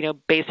he,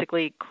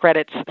 basically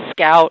credits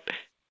Scout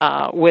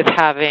with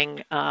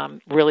having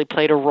really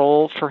played a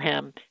role for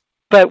him.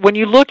 But when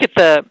you look at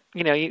the,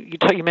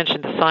 you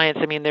mentioned the science.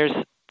 I mean, there's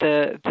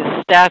the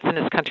stats in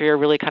this country are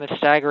really kind of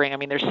staggering. I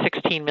mean, there's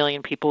 16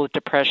 million people with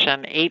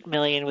depression, 8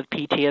 million with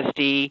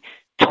PTSD,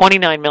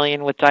 29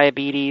 million with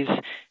diabetes,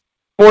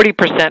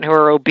 40% who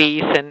are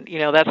obese, and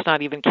that's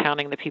not even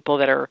counting the people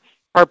that are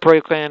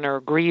heartbroken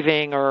or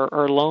grieving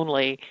or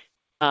lonely.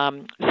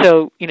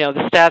 So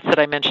the stats that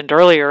I mentioned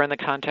earlier in the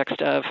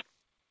context of,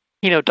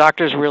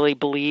 doctors really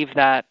believe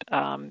that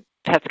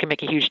pets can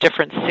make a huge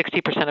difference.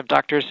 60% of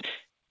doctors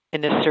in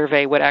this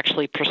survey would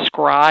actually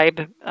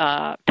prescribe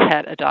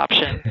pet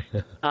adoption,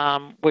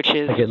 which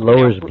is like it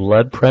lowers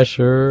blood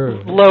pressure,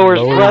 lowers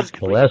blood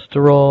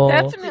cholesterol.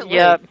 Definitely.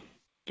 Yep.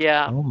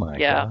 Yeah. Oh my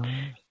God. God.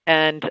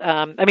 And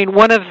I mean,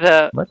 one of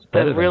the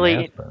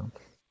really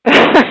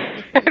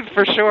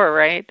for sure,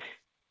 right?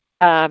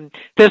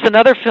 There's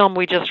another film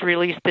we just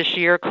released this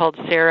year called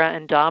Sarah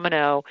and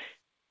Domino,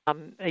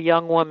 a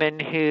young woman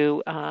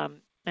who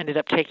ended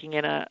up taking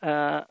in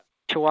a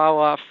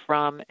Chihuahua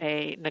from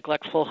a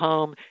neglectful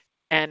home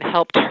and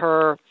helped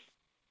her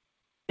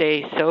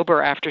stay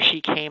sober after she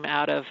came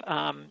out of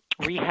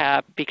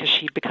rehab because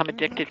she'd become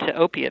addicted to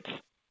opiates.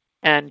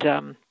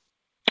 And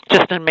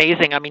just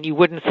amazing. I mean, you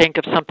wouldn't think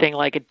of something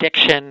like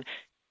addiction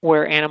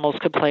where animals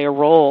could play a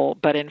role,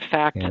 but in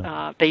fact,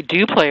 they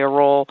do play a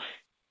role.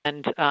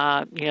 And,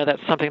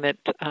 that's something that,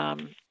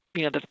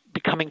 that's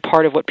becoming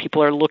part of what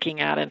people are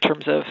looking at in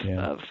terms of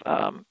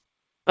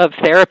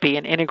therapy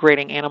and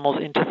integrating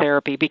animals into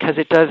therapy, because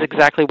it does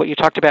exactly what you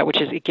talked about,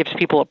 which is it gives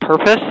people a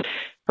purpose,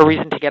 a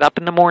reason to get up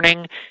in the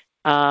morning,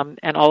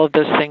 and all of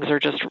those things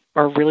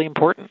are really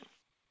important.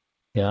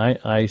 Yeah,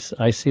 I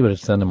see what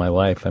it's done to my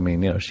wife. I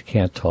mean, she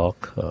can't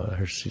talk.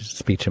 She's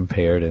speech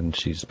impaired, and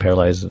she's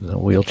paralyzed in a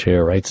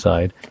wheelchair, right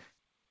side.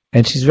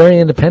 And she's very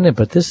independent,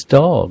 but this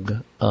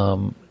dog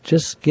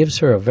just gives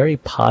her a very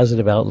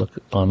positive outlook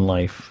on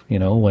life.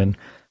 When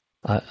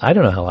I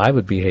don't know how I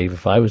would behave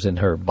if I was in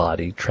her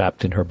body,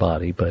 trapped in her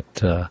body,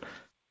 but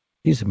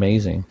he's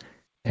amazing.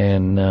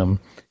 And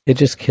it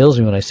just kills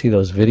me when I see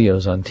those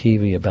videos on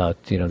TV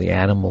about, the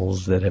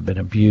animals that have been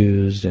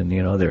abused and,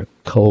 they're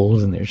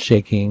cold and they're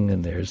shaking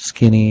and they're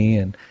skinny.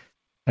 And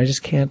I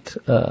just can't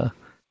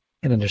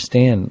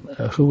understand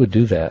who would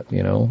do that,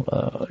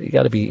 You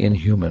got to be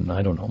inhuman.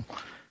 I don't know.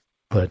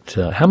 But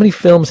how many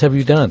films have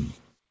you done?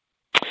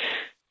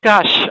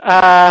 Gosh,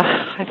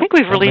 I think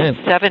we've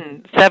released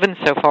seven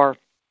so far.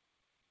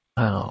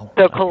 Wow.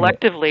 So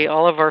collectively,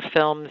 all of our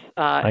films...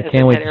 I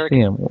can't wait to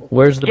see them.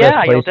 Where's the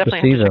best place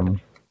to see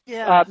them?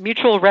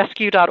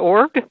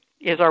 Mutualrescue.org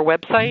is our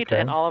website,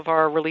 and all of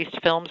our released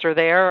films are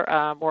there.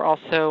 We're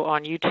also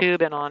on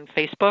YouTube and on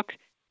Facebook,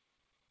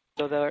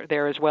 so they're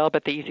there as well,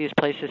 but the easiest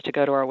place is to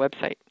go to our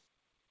website.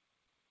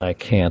 I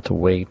can't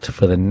wait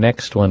for the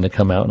next one to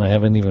come out, and I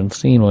haven't even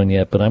seen one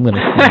yet, but I'm going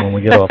to see them when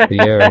we get off the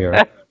air here.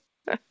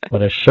 I'm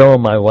going to show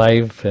my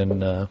wife,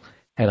 and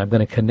I'm going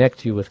to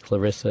connect you with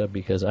Clarissa,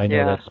 because I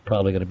know that's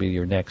probably going to be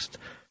your next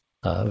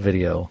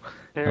video.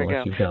 There we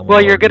go.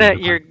 Well, you're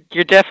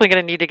definitely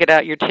going to need to get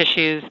out your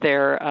tissues.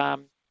 They're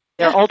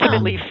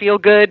ultimately feel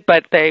good,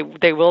 but they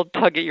will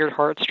tug at your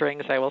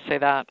heartstrings. I will say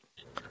that.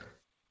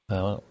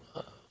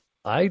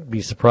 I'd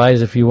be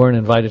surprised if you weren't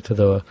invited to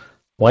the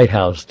White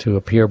House to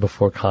appear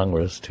before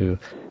Congress to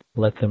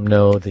let them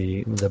know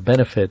the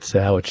benefits,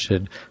 how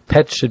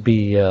pets should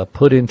be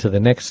put into the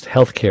next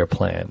healthcare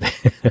plan.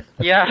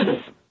 Yes,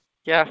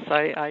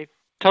 I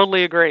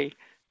totally agree.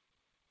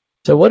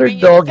 So what are Bring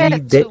your doggy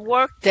pet to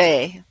work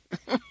day.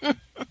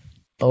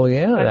 Oh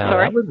yeah,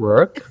 that would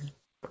work.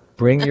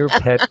 Bring your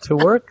pet to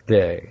work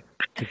day.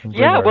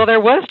 Yeah, well, there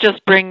was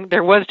just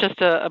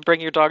a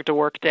bring your dog to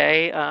work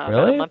day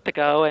about a month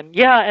ago,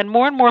 and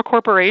more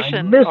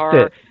corporations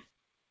it.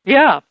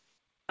 Yeah,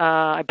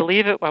 I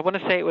believe it. I want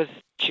to say it was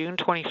June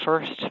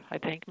 21st. I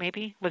think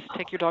maybe was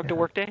Take Your Dog to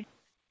Work Day.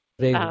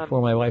 Day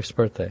before my wife's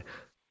birthday.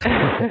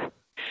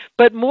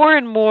 But more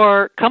and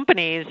more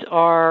companies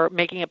are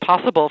making it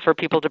possible for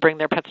people to bring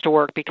their pets to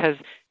work because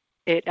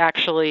it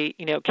actually,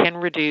 can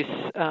reduce.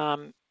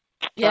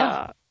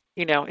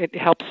 It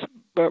helps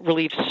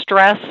relieve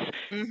stress,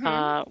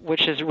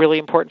 which is really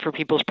important for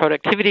people's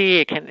productivity.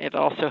 It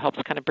also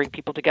helps kind of bring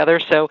people together.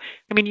 So,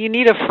 you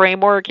need a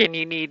framework and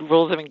you need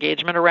rules of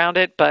engagement around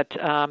it. But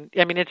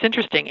it's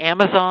interesting.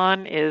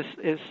 Amazon is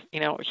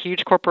a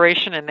huge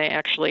corporation, and they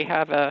actually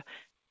have a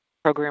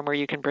program where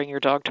you can bring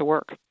your dog to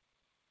work.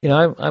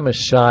 I'm a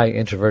shy,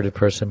 introverted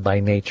person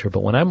by nature,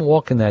 but when I'm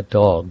walking that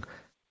dog,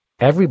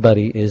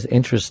 everybody is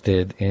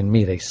interested in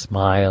me. They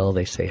smile,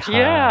 they say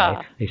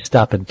hi, they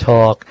stop and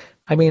talk.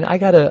 I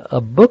got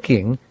a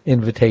booking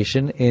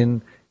invitation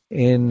in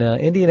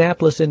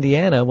Indianapolis,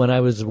 Indiana, when I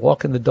was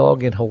walking the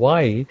dog in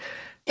Hawaii,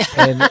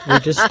 and we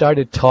just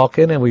started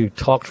talking, and we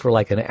talked for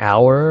like an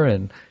hour,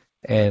 and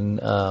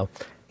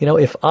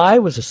if I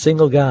was a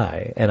single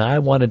guy and I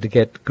wanted to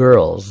get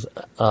girls,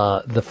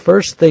 the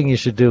first thing you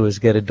should do is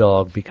get a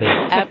dog, because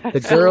the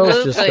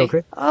girls just go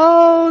crazy.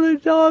 Oh, the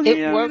dog!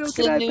 It works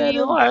in New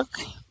York.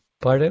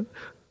 Pardon?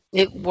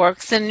 It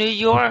works in New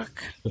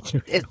York.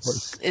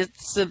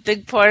 It's a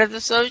big part of the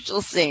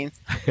social scene.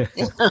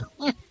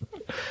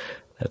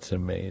 That's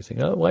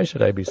amazing. Oh, why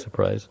should I be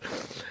surprised?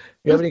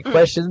 You have any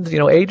questions?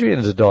 Adrian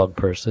is a dog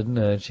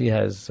person. She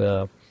has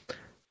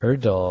her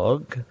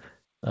dog.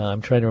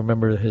 I'm trying to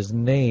remember his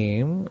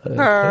name.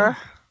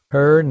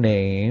 Her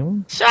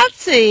name.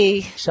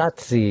 Shotzi.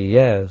 Shotzi,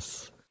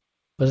 yes.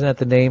 Wasn't that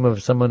the name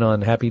of someone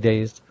on Happy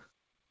Days?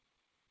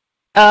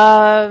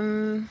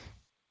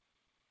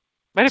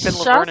 Might have been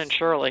Laverne and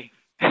Shirley.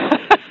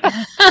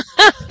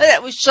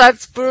 That was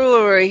Shots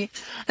Brewery.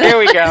 There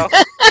we go.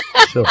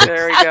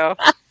 There we go.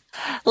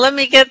 Let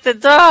me get the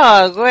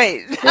dog.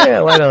 Wait.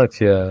 Yeah, why don't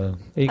you? All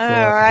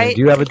right.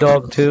 Do you have a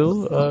dog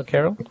too,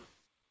 Carol?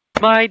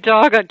 My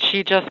dog,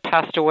 she just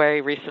passed away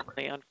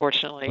recently,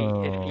 unfortunately.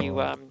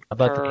 How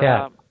about the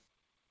cat?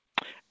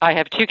 I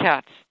have 2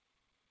 cats.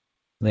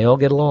 They all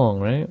get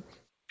along, right?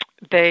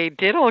 They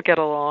did all get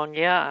along,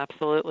 yeah,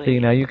 absolutely. See,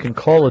 now you can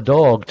call a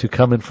dog to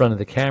come in front of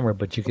the camera,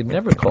 but you can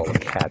never call a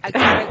cat to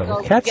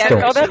come. Cats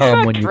don't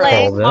come when you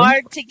call them.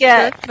 Hard to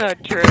get. That's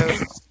not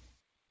true.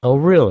 Oh,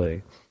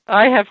 really?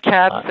 I have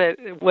cats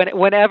that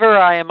whenever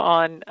I am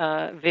on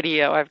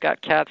video, I've got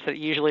cats that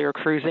usually are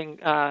cruising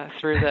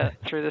through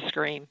the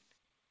screen.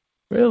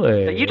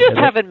 Really? So you just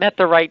haven't met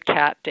the right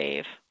cat,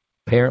 Dave.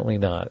 Apparently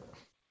not.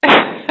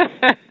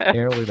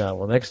 Apparently not.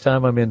 Well, next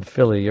time I'm in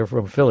Philly, you're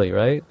from Philly,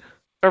 right?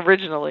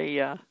 Originally,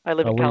 yeah. I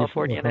live in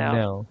California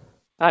now.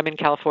 I'm in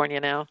California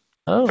now.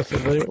 Oh, so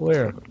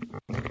where? In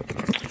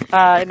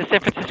the San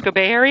Francisco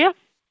Bay Area.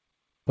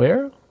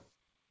 Where?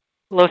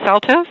 Los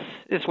Altos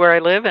is where I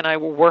live, and I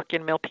work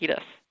in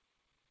Milpitas.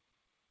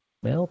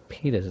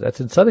 Milpitas.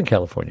 That's in Southern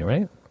California,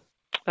 right?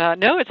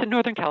 No, it's in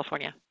Northern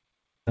California.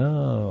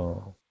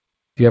 Oh.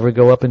 Do you ever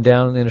go up and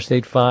down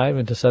Interstate 5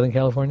 into Southern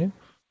California?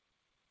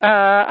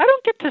 I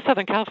don't get to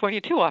Southern California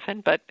too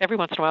often, but every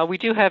once in a while. We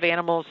do have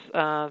animals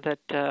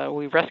that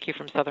we rescue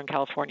from Southern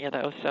California,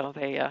 though, so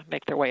they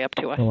make their way up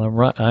to us.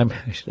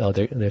 Well,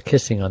 they're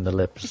kissing on the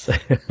lips.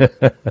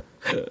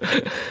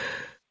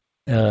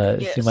 So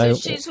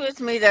she's with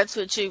me. That's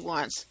what she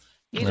wants.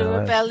 You do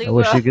her belly I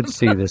wish you could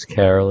see this,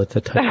 Carol. It's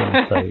a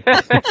touching sight.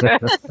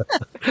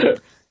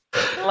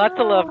 Lots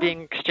of love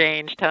being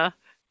exchanged, huh?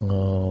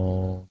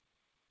 Oh.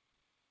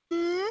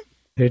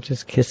 They're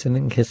just kissing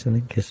and kissing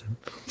and kissing.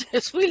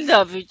 Yes, we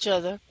love each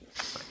other.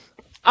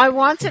 I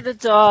wanted a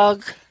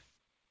dog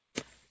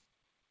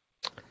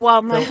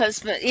while my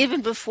husband,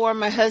 even before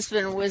my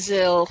husband was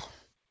ill.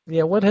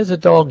 Yeah, what has a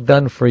dog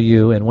done for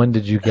you, and when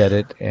did you get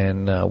it,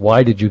 and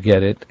why did you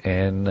get it,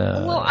 and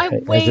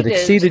has it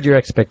exceeded your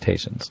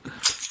expectations?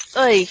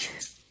 She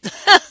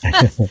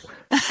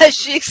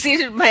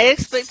exceeded my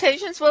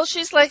expectations. Well,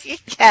 she's like a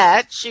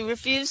cat. She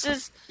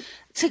refuses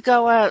to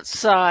go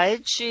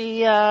outside.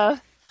 She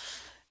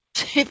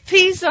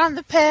pees on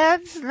the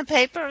pads and the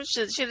paper.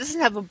 She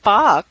doesn't have a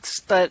box,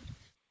 but,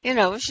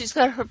 she's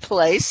got her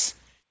place.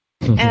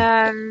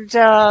 And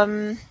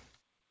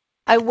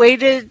I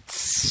waited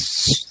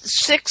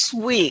 6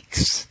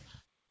 weeks,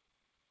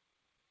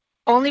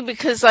 only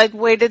because I'd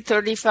waited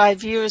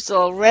 35 years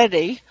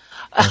already.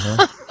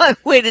 I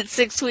waited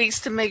 6 weeks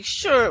to make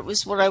sure it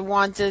was what I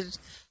wanted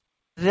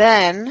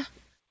then,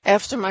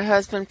 after my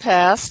husband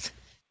passed.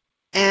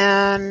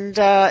 And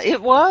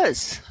it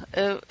was.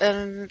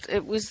 And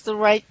it was the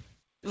right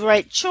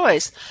right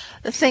choice.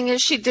 The thing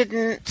is, she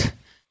didn't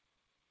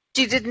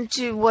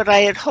do what I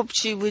had hoped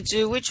she would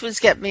do, which was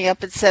get me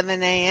up at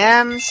 7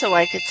 a.m. so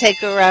I could take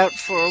her out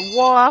for a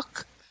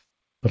walk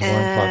What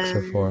alarm clocks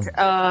are for.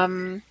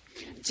 and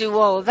do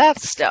all of that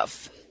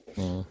stuff.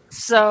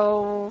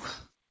 So,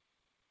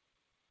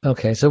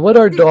 Okay, so what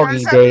are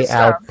Doggy Day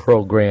Out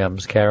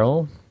programs,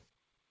 Carol?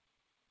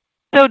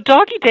 So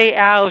Doggy Day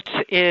Out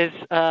is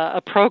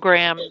a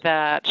program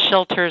that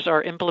shelters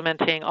are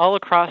implementing all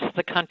across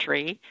the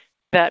country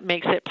that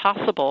makes it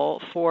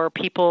possible for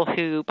people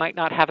who might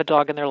not have a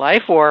dog in their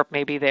life, or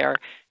maybe they're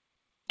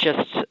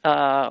just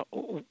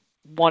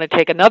want to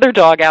take another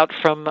dog out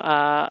from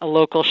a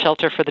local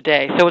shelter for the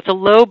day. So it's a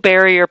low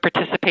barrier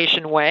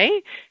participation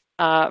way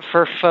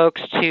for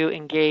folks to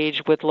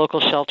engage with local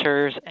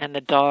shelters and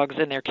the dogs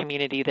in their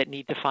community that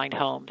need to find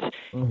homes.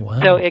 Oh, wow.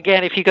 So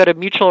again, if you go to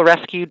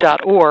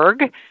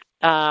mutualrescue.org,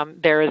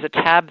 there is a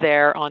tab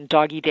there on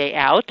Doggy Day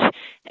Out,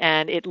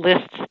 and it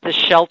lists the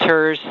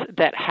shelters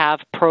that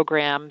have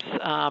programs,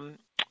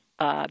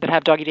 that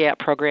have Doggy Day Out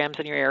programs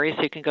in your area,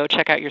 so you can go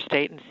check out your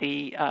state and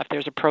see if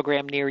there's a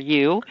program near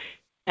you.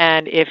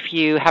 And if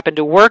you happen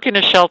to work in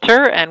a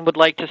shelter and would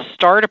like to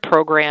start a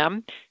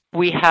program,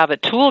 we have a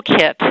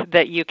toolkit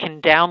that you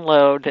can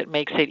download that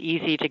makes it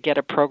easy to get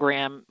a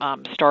program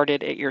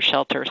started at your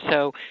shelter.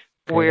 So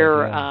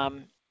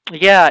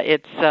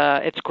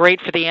it's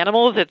great for the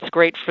animals. It's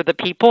great for the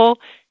people.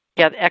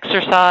 Get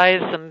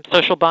exercise, some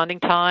social bonding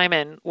time,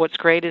 and what's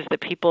great is the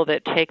people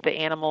that take the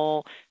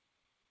animal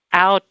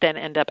out then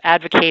end up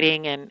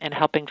advocating and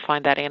helping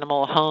find that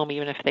animal a home,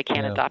 even if they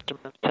can't adopt them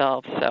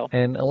themselves. So,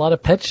 and a lot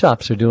of pet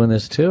shops are doing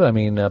this too. I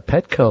mean,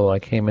 Petco, I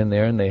came in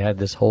there and they had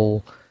this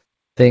whole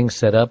thing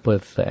set up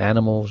with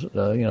animals.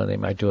 They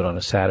might do it on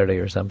a Saturday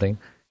or something,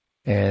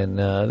 and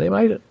they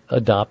might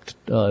adopt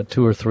 2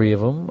 or 3 of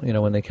them,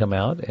 when they come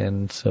out.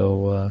 And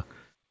so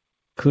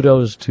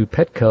kudos to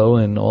Petco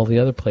and all the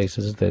other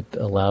places that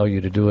allow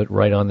you to do it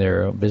right on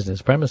their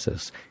business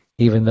premises,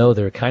 even though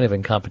they're kind of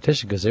in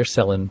competition because they're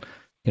selling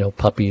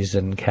puppies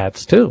and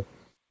cats too.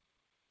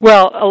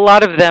 Well, a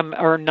lot of them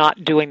are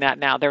not doing that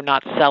now. They're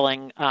not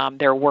selling.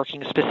 They're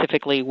working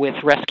specifically with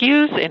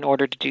rescues in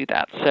order to do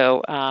that.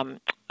 So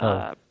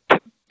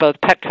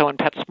both Petco and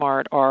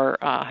PetSmart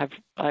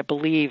I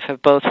believe,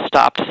 have both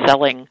stopped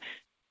selling.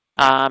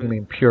 I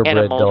mean, purebred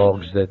animals.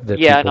 Dogs that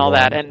and all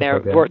that, and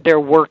they're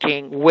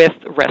working with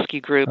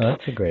rescue groups.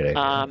 That's a great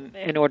idea.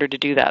 In order to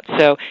do that.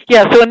 So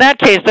so in that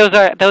case,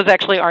 those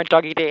actually aren't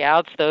Doggy Day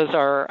Outs. Those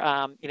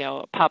are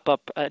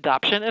pop-up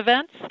adoption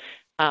events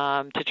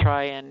to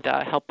try and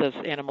help those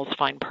animals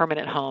find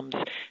permanent homes.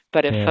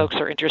 But if folks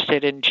are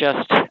interested in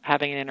just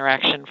having an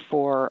interaction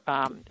for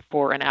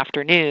an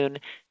afternoon,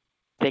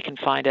 they can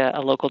find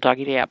a local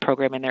Doggy Day Out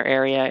program in their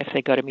area. If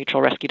they go to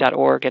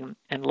mutualrescue.org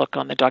and look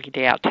on the Doggy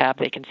Day Out tab,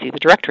 they can see the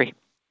directory.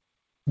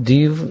 Do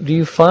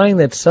you find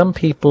that some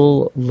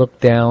people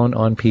look down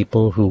on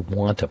people who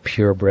want a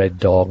purebred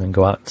dog and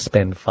go out and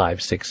spend $500,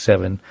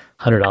 $600,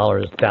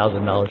 $700,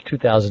 $1,000,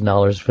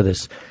 $2,000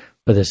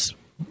 for this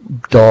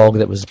dog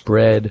that was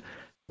bred?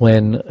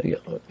 When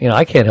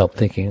I can't help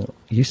thinking,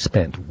 you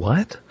spent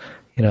what?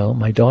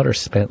 My daughter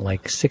spent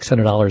like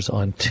 $600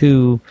 on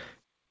 2.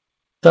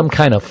 Some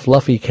kind of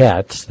fluffy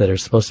cats that are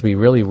supposed to be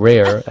really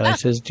rare. And I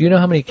says, do you know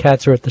how many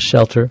cats are at the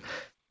shelter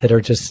that are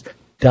just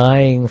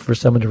dying for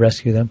someone to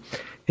rescue them?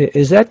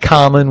 Is that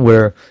common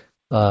where,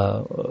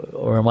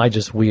 or am I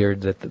just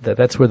weird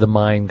that's where the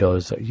mind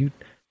goes? You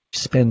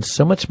spend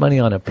so much money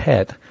on a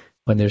pet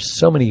when there's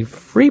so many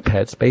free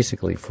pets,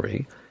 basically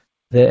free,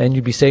 and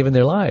you'd be saving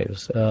their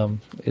lives.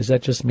 Is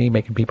that just me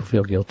making people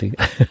feel guilty?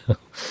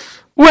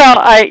 Well,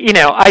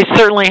 I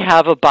certainly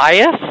have a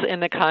bias in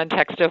the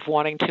context of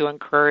wanting to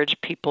encourage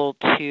people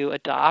to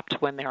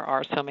adopt when there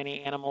are so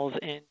many animals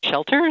in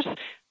shelters.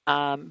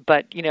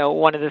 But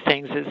one of the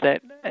things is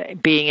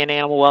that being in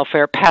animal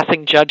welfare,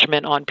 passing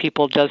judgment on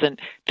people does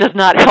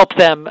not help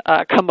them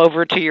come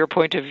over to your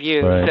point of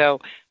view. Right. So,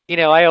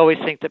 I always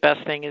think the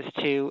best thing is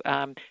to.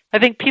 I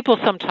think people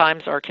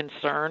sometimes are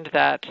concerned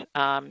that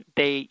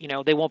they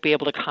won't be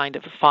able to kind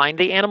of find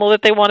the animal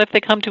that they want if they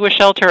come to a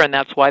shelter, and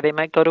that's why they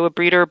might go to a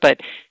breeder.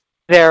 But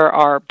there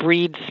are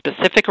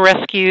breed-specific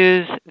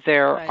rescues.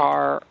 There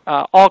are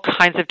all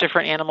kinds of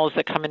different animals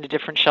that come into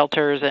different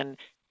shelters, and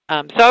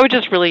so I would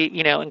just really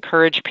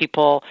encourage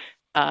people.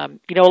 A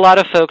lot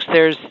of folks.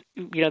 There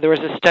was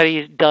a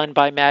study done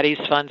by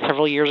Maddie's Fund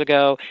several years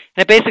ago,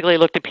 and it basically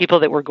looked at people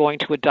that were going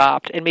to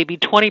adopt, and maybe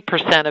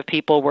 20% of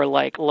people were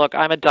like, "Look,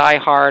 I'm a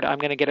diehard. I'm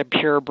going to get a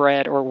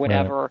purebred or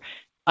whatever."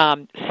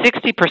 Right.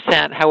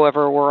 60%,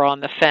 however, were on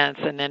the fence,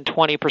 and then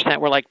 20%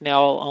 were like,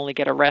 "No, I'll only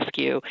get a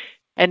rescue."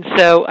 And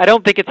so I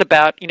don't think it's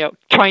about,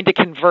 trying to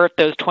convert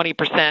those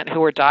 20%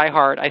 who are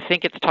diehard. I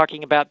think it's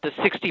talking about the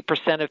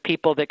 60% of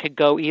people that could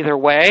go either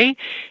way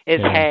is,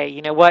 hey,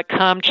 you know what,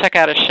 come check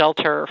out a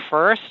shelter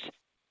first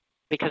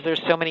because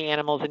there's so many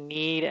animals in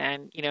need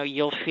and,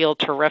 you'll feel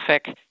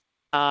terrific.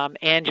 And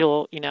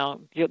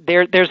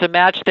there's a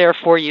match there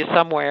for you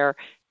somewhere.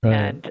 Right.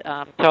 And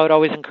so I would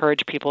always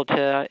encourage people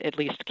to at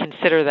least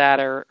consider that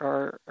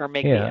or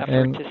make the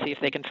effort to see if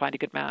they can find a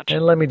good match.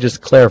 And let me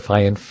just clarify,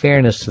 in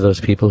fairness to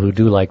those people who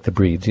do like the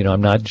breeds,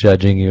 I'm not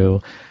judging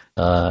you.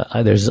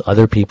 There's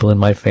other people in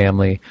my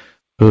family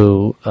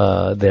who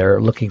they're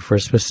looking for a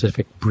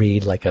specific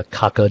breed, like a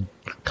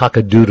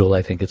cockadoodle,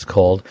 I think it's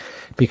called,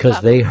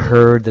 because they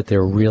heard that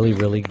they're really,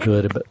 really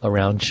good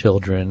around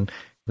children.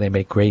 They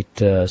make great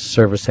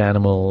service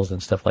animals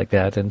and stuff like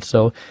that. And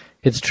so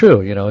it's true,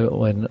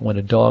 when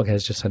a dog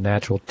has just a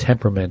natural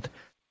temperament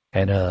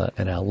and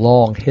a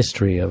long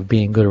history of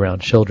being good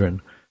around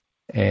children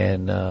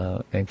and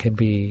can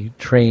be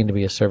trained to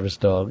be a service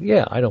dog,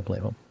 yeah, I don't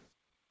blame them.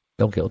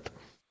 No guilt.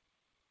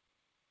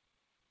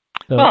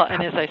 So, well,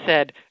 and as I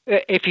said,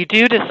 if you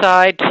do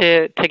decide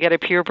to get a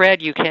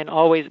purebred, you can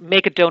always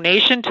make a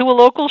donation to a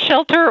local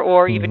shelter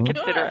or even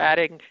consider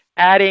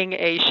adding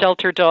a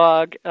shelter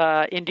dog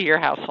into your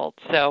household.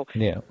 So,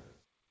 yeah.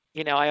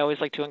 I always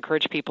like to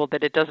encourage people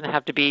that it doesn't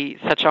have to be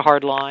such a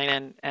hard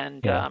line,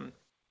 and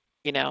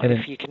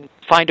if you can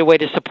find a way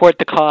to support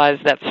the cause,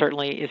 that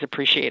certainly is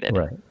appreciated.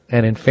 Right.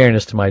 And in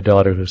fairness to my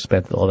daughter, who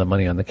spent all the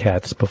money on the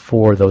cats,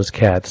 before those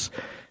cats,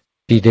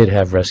 she did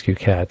have rescue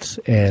cats,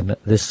 and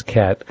this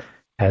cat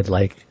had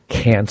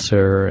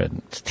cancer,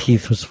 and his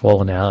teeth was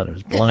falling out, and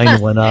was blind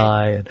in one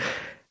eye,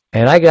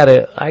 and I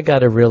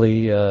gotta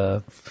really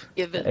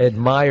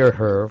admire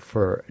her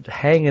for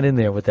hanging in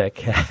there with that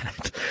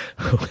cat.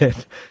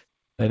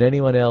 And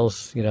anyone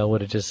else,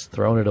 would have just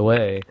thrown it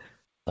away.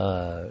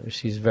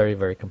 She's very,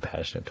 very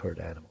compassionate toward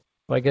animals.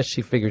 Well, I guess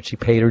she figured she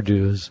paid her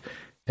dues,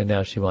 and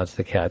now she wants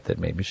the cat that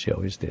maybe she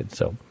always did.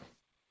 So,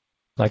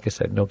 like I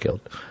said, no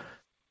guilt.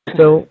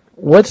 So,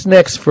 what's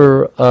next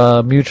for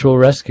Mutual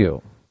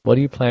Rescue? What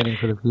are you planning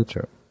for the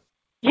future?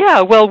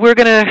 Yeah, well, we're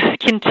going to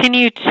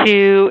continue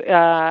to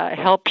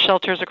help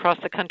shelters across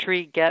the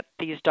country get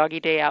these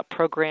Doggy Day Out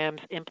programs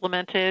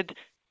implemented.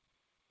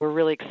 We're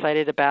really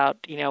excited about,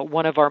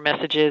 one of our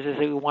messages is that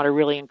we want to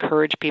really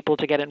encourage people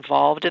to get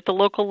involved at the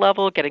local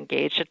level, get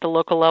engaged at the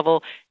local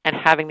level, and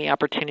having the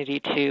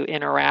opportunity to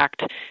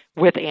interact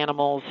with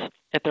animals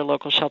at their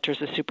local shelters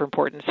is super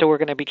important. So we're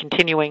going to be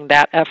continuing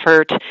that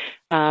effort.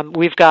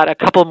 We've got a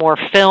couple more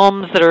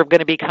films that are going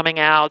to be coming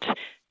out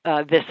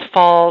this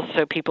fall,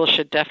 so people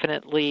should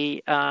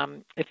definitely,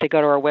 if they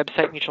go to our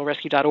website,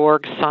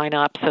 mutualrescue.org, sign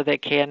up so they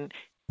can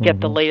get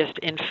the latest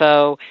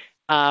info.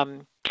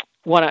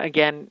 Want to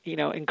again,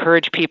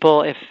 encourage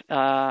people if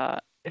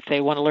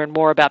they want to learn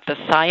more about the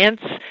science,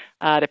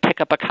 to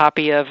pick up a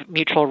copy of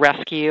Mutual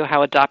Rescue: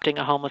 How Adopting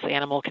a Homeless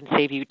Animal Can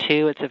Save You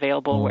Too. It's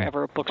available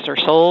wherever books are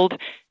sold,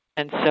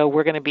 and so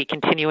we're going to be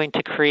continuing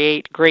to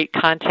create great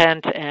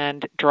content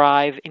and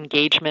drive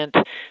engagement,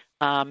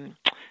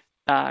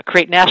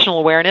 create national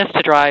awareness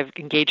to drive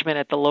engagement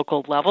at the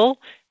local level.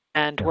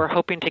 And we're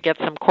hoping to get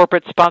some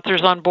corporate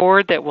sponsors on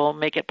board that will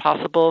make it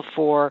possible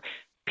for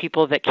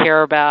people that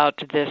care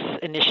about this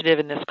initiative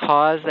and this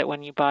cause, that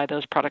when you buy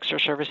those products or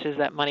services,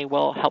 that money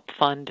will help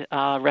fund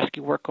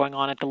rescue work going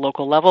on at the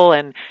local level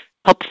and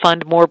help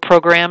fund more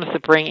programs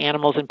that bring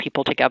animals and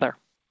people together.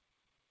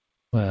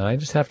 Well, I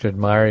just have to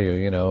admire you.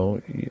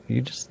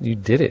 You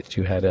did it.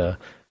 You had a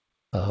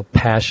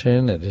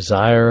passion, a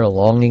desire, a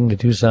longing to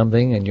do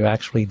something, and you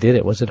actually did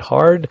it. Was it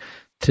hard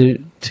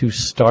to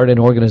start an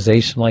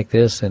organization like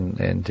this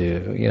and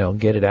to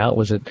get it out?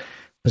 Was it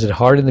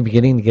hard in the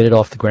beginning to get it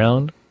off the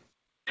ground?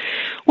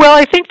 Well,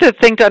 I think the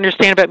thing to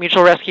understand about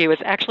Mutual Rescue is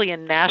actually a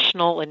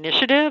national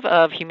initiative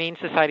of Humane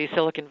Society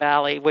Silicon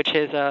Valley, which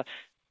is a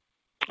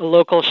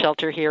local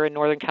shelter here in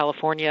Northern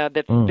California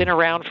that's been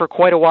around for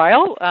quite a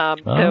while.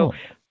 So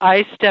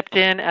I stepped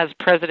in as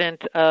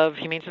president of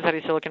Humane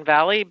Society Silicon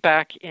Valley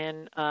back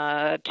in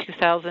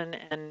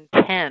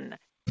 2010.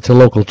 It's a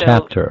local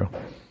chapter.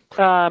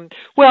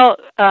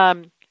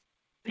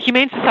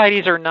 Humane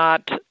societies are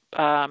not,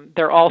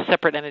 they're all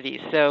separate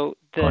entities. So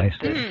the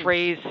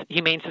phrase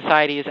Humane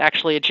Society is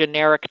actually a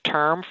generic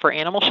term for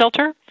animal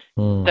shelter.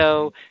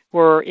 So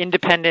we're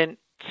independent,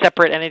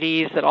 separate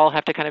entities that all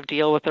have to kind of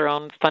deal with their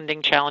own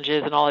funding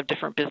challenges and all have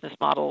different business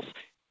models.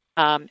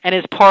 And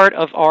as part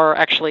of our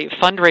actually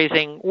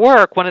fundraising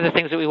work, one of the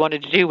things that we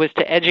wanted to do was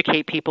to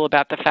educate people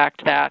about the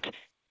fact that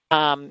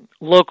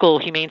local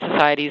humane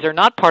societies are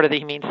not part of the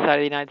Humane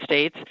Society of the United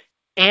States,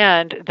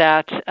 and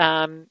that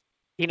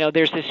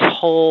there's this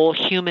whole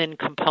human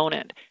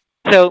component.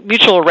 So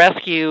Mutual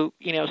Rescue,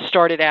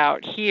 started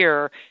out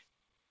here,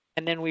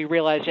 and then we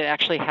realized it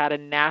actually had a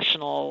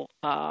national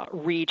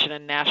reach and a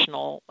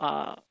national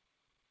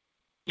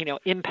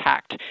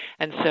impact.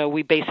 And so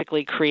we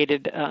basically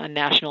created a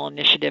national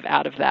initiative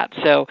out of that.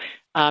 So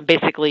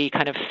basically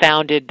kind of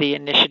founded the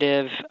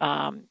initiative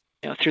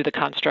through the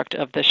construct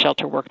of the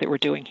shelter work that we're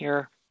doing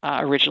here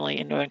originally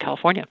in Northern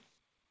California.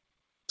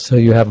 So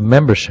you have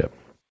membership.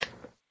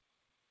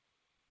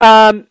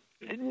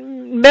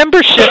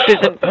 Membership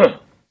isn't,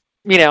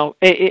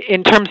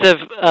 in terms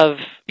of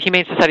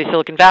Humane Society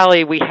Silicon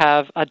Valley, we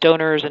have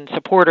donors and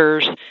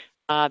supporters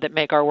that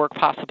make our work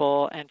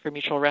possible. And for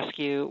Mutual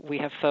Rescue, we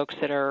have folks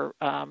that are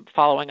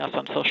following us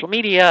on social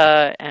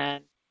media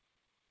and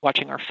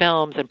watching our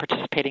films and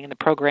participating in the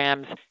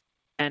programs.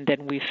 And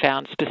then we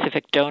found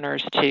specific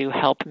donors to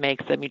help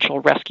make the Mutual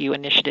Rescue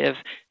Initiative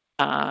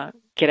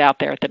get out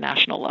there at the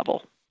national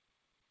level.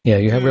 Yeah,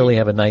 you really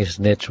have a nice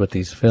niche with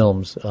these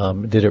films.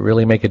 Did it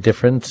really make a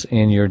difference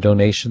in your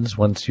donations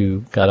once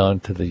you got on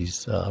to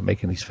these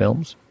making these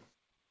films?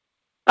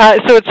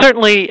 So it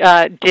certainly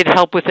did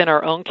help within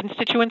our own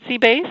constituency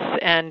base,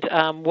 and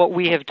what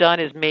we have done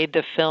is made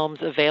the films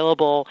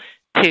available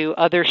to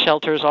other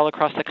shelters all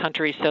across the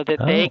country so that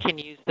they can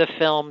use the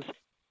films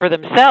for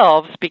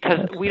themselves,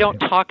 because we don't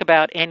talk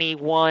about any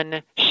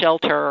one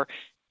shelter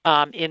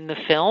in the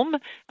film.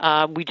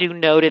 We do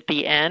note at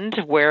the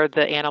end where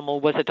the animal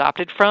was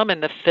adopted from,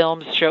 and the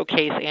films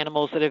showcase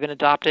animals that have been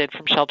adopted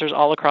from shelters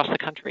all across the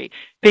country.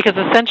 Because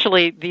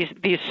essentially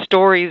these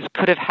stories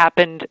could have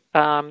happened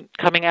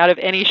coming out of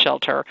any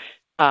shelter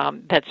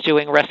that's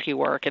doing rescue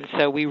work. And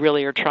so we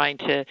really are trying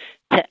to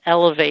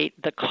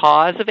elevate the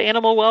cause of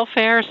animal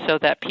welfare so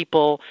that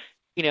people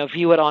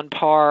view it on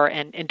par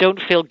and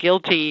don't feel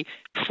guilty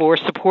for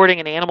supporting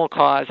an animal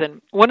cause.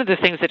 And one of the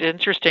things that is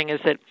interesting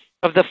is that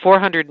of the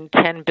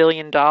 $410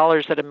 billion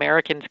that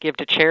Americans give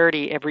to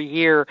charity every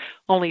year,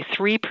 only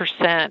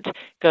 3%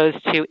 goes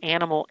to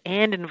animal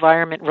and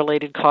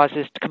environment-related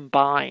causes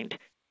combined.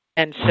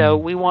 And so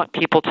we want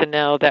people to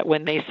know that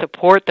when they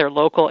support their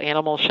local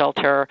animal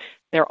shelter,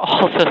 they're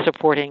also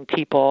supporting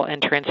people and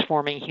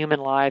transforming human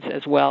lives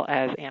as well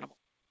as animals.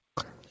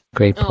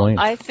 Great point.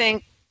 I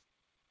think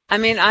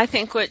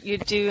what you're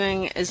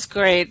doing is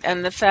great,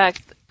 and the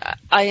fact,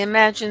 I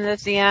imagine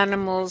that the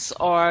animals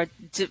are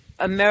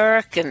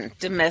American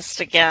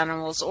domestic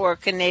animals or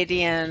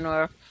Canadian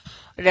or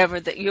whatever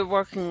that you're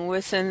working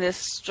with in this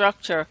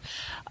structure.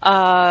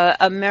 I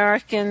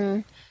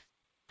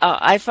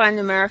find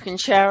American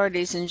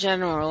charities in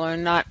general are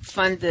not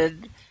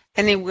funded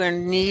anywhere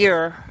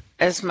near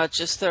as much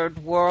as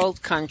third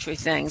world country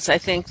things. I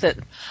think that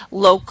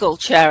local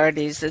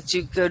charities that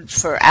do good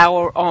for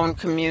our own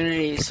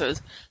communities are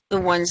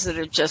the ones that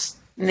are just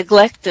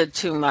neglected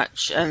too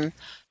much, and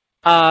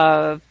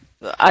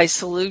I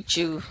salute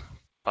you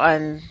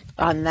on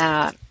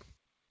that,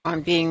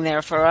 on being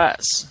there for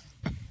us.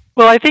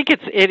 Well, I think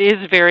it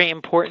is very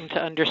important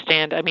to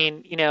understand. I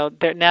mean,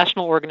 the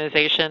national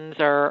organizations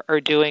are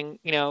doing,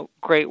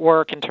 great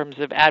work in terms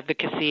of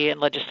advocacy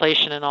and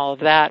legislation and all of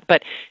that.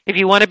 But if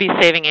you want to be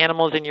saving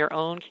animals in your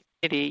own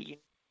community, you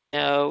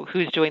know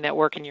who's doing that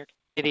work in your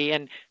community.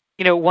 And,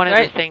 one of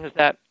the things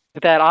that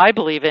I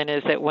believe in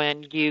is that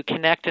when you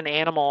connect an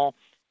animal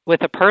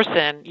with a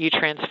person, you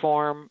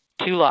transform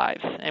two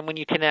lives. And when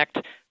you connect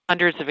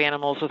hundreds of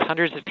animals with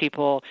hundreds of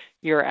people,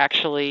 you're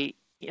actually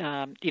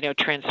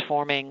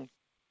transforming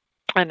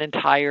an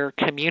entire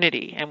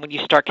community. And when you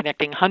start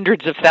connecting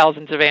hundreds of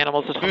thousands of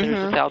animals with hundreds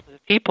of thousands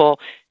of people,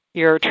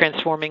 you're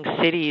transforming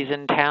cities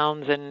and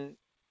towns and,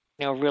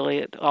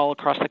 really all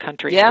across the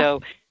country. Yeah.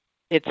 So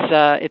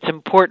it's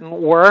important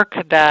work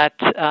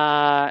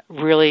that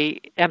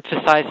really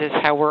emphasizes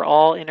how we're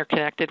all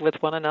interconnected with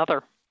one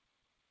another.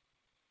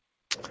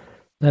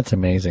 That's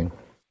amazing.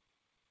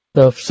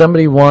 So if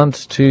somebody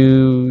wants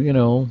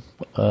to,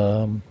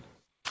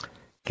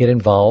 get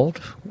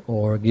involved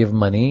or give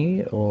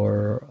money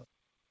or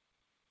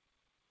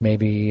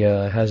maybe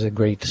has a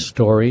great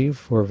story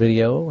for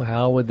video,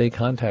 how would they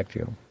contact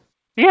you?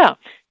 Yeah.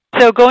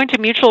 So going to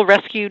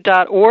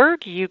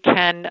mutualrescue.org, you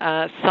can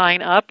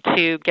sign up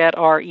to get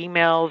our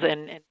emails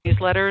and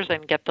newsletters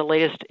and get the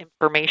latest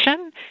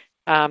information.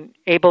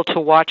 Able to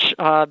watch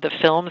the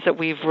films that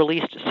we've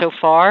released so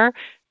far.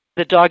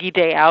 The Doggy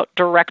Day Out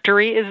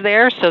directory is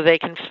there, so they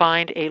can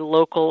find a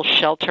local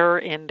shelter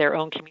in their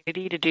own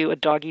community to do a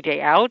Doggy Day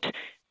Out.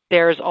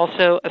 There's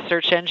also a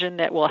search engine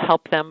that will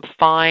help them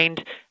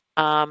find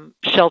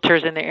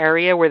shelters in the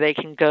area where they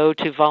can go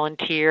to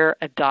volunteer,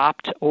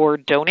 adopt, or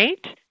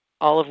donate,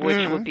 all of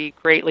which would be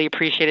greatly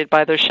appreciated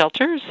by those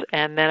shelters.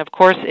 And then, of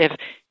course, if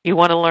you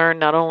want to learn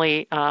not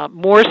only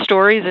more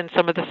stories and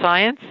some of the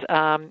science,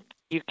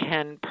 you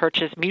can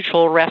purchase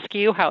Mutual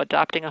Rescue, How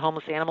Adopting a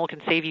Homeless Animal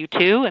Can Save You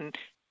Too, and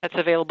that's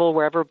available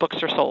wherever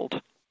books are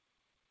sold.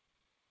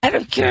 Out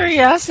of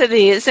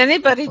curiosity, is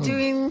anybody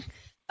doing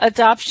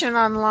adoption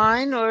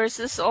online, or is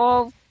this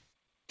all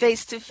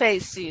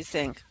face-to-face, do you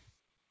think?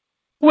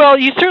 Well,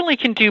 you certainly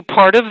can do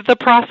part of the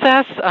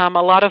process. A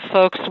lot of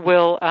folks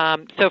will,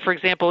 so for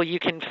example, you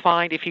can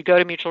find, if you go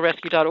to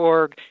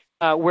mutualrescue.org,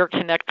 we're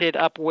connected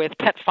up with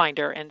Pet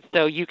Finder, and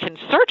so you can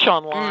search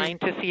online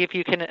to see if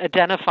you can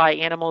identify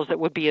animals that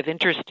would be of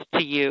interest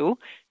to you.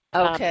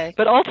 Okay.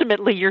 But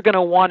ultimately, you're going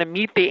to want to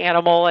meet the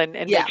animal and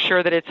make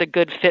sure that it's a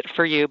good fit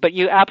for you. But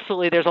you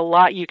absolutely, there's a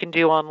lot you can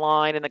do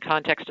online in the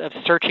context of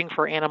searching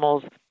for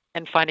animals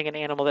and finding an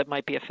animal that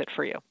might be a fit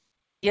for you.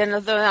 Yeah, no,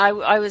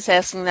 I was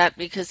asking that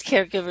because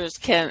caregivers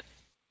can't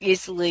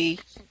easily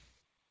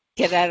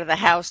get out of the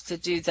house to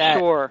do that.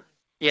 Sure.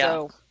 Yeah.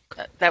 So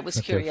that was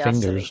Let curiosity.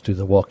 their fingers do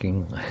the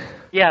walking.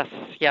 Yes.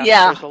 Yeah.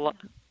 Yeah. There's a lot.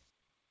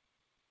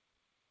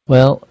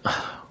 Well,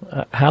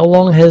 how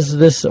long has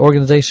this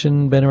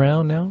organization been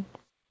around now?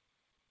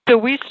 So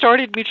we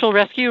started Mutual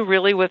Rescue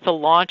really with the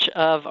launch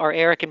of our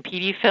Eric and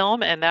Peety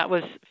film, and that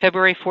was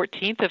February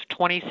 14th of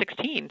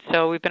 2016.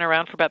 So we've been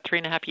around for about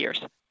 3.5 years.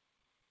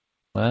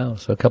 Wow,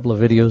 so a couple of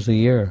videos a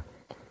year.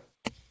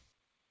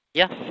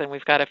 Yes, and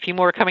we've got a few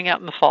more coming out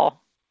in the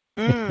fall.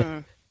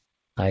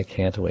 I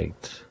can't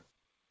wait.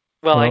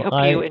 Well, I hope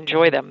you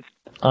enjoy them.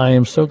 I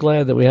am so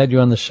glad that we had you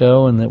on the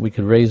show and that we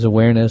could raise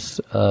awareness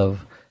of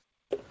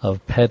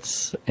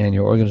pets and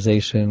your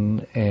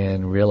organization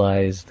and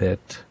realize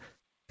that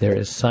there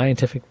is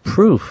scientific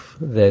proof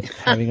that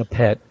having a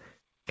pet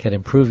can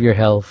improve your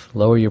health,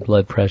 lower your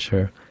blood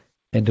pressure,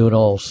 and do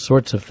all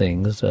sorts of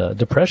things.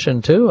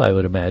 Depression, too, I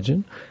would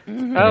imagine.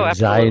 Mm-hmm. Oh,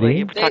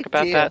 anxiety. Absolutely. We'll talk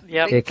about that.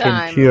 Yep. It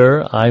can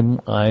cure.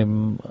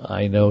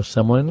 I know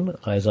someone,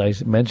 as I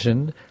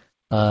mentioned,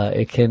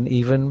 it can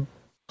even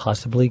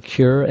possibly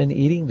cure an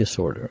eating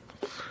disorder,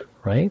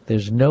 right?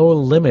 There's no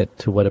limit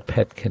to what a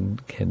pet can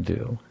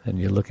do. And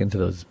you look into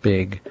those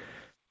big,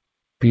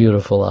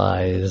 beautiful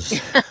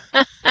eyes.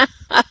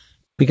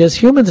 Because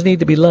humans need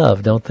to be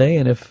loved, don't they?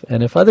 And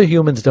if other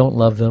humans don't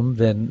love them,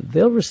 then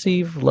they'll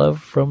receive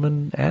love from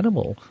an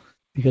animal.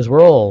 Because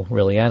we're all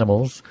really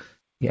animals,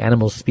 the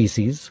animal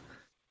species,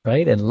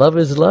 right? And love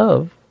is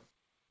love.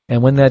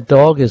 And when that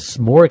dog is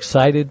more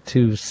excited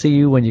to see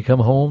you when you come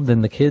home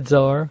than the kids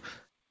are,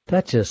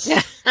 that just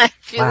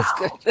feels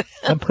good.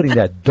 I'm putting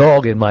that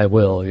dog in my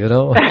will, you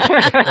know.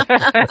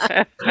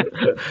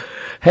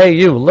 Hey,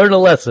 you learn a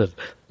lesson.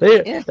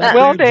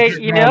 Well,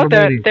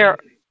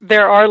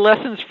 there are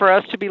lessons for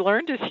us to be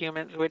learned as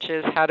humans, which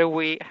is how do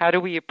we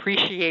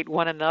appreciate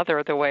one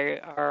another the way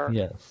our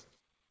Yes.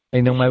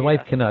 I know my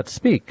wife cannot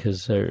speak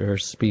because her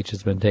speech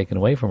has been taken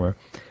away from her.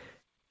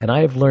 And I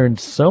have learned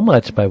so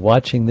much by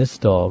watching this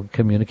dog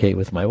communicate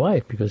with my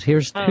wife, because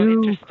here's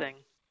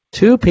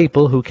two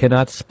people who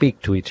cannot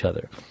speak to each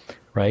other,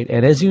 right?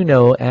 And as you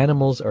know,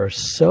 animals are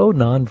so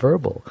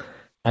nonverbal.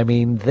 I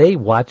mean, they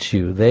watch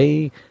you.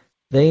 They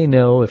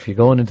know if you're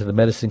going into the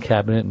medicine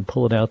cabinet and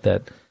pulling out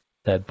that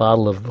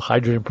bottle of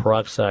hydrogen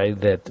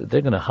peroxide that they're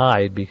going to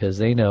hide because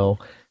they know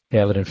they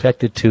have an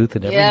infected tooth,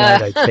 and every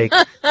night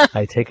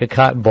I take a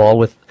cotton ball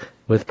with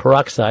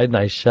peroxide and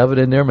I shove it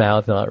in their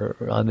mouth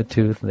on the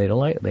tooth, and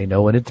they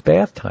know when it's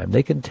bath time.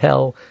 They can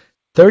tell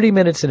 30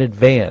 minutes in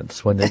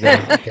advance when they're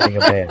getting a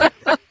bath.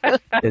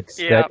 It's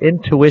that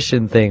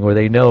intuition thing where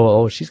they know,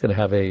 oh, she's going to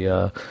have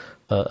a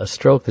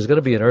stroke, there's going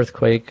to be an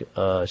earthquake,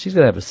 she's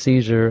going to have a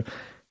seizure.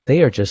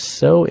 They are just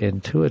so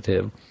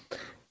intuitive,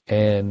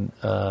 and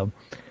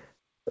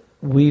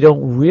we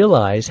don't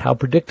realize how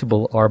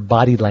predictable our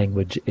body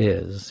language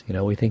is. You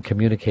know, we think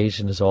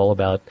communication is all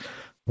about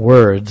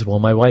words. Well,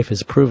 my wife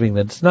is proving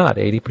that it's not.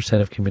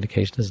 80% of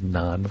communication is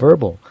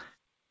nonverbal.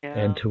 Yeah.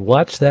 And to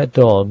watch that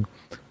dog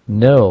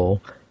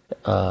know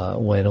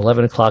when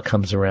 11 o'clock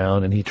comes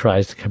around and he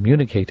tries to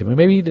communicate to me,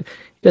 maybe he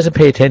doesn't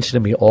pay attention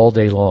to me all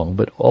day long,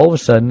 but all of a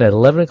sudden at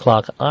 11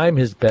 o'clock, I'm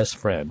his best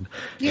friend.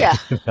 Yeah.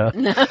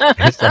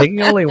 It's like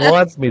he only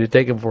wants me to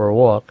take him for a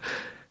walk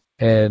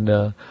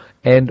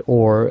and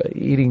or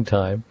eating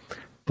time.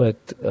 But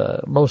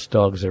most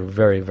dogs are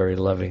very, very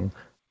loving,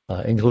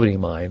 including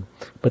mine.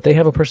 But they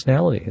have a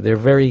personality. They're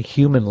very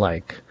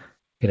human-like.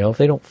 You know, if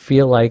they don't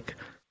feel like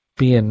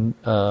being,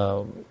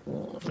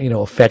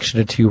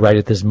 affectionate to you right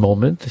at this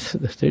moment,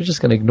 they're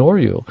just going to ignore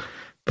you.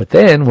 But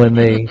then when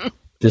they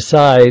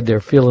decide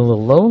they're feeling a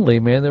little lonely,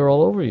 man, they're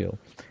all over you.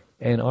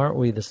 And aren't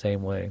we the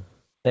same way?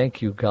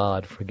 Thank you,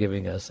 God, for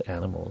giving us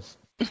animals.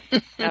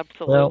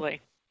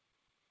 Absolutely.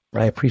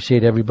 Well, I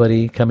appreciate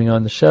everybody coming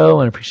on the show,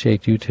 and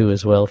appreciate you too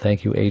as well.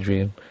 Thank you,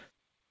 Adrian,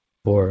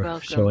 for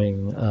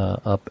showing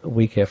up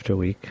week after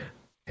week.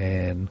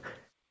 And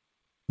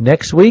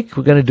next week,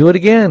 we're going to do it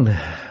again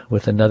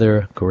with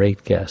another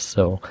great guest.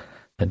 So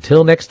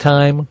until next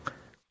time,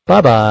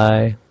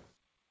 bye-bye.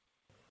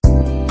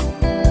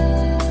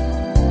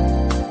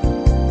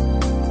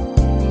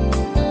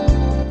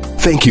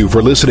 Thank you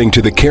for listening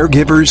to the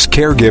Caregivers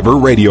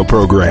Caregiver Radio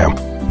Program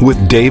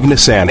with Dave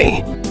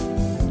Nassani.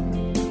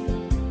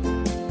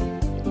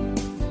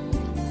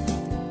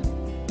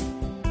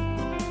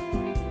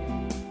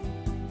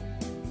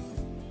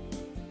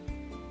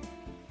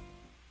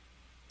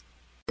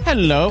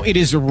 Hello, it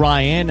is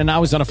Ryan, and I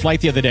was on a flight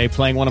the other day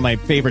playing one of my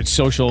favorite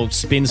social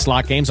spin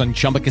slot games on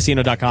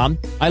ChumbaCasino.com.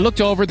 I looked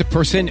over at the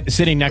person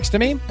sitting next to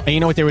me, and you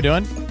know what they were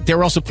doing? They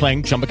were also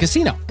playing Chumba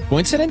Casino.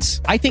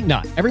 Coincidence? I think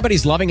not.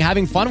 Everybody's loving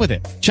having fun with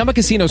it. Chumba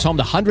Casino is home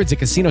to hundreds of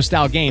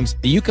casino-style games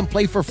that you can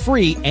play for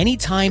free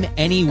anytime,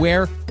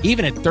 anywhere,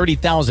 even at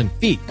 30,000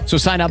 feet. So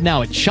sign up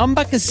now at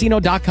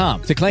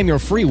ChumbaCasino.com to claim your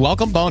free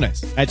welcome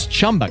bonus. That's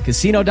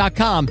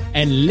ChumbaCasino.com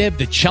and live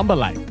the Chumba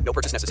life. No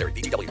purchase necessary.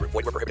 VGW. Void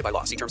where prohibited by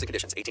law. See terms and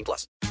conditions. 18+.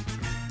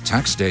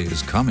 Tax day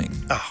is coming.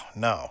 Oh,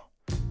 no.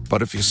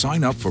 But if you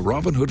sign up for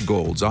Robinhood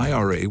Gold's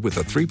IRA with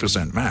a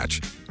 3%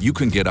 match, you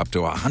can get up to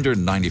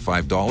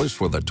 $195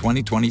 for the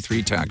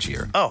 2023 tax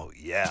year. Oh,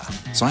 yeah.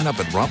 Sign up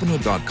at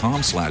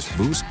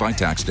Robinhood.com/boost by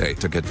tax day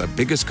to get the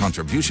biggest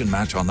contribution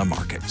match on the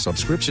market.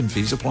 Subscription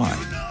fees apply.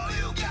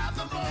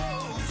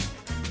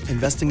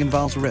 Investing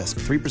involves risk.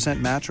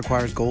 3% match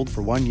requires gold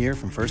for 1 year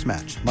from first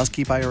match. Must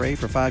keep IRA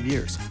for 5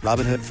 years.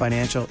 Robinhood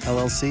Financial,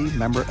 LLC,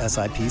 member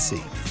SIPC.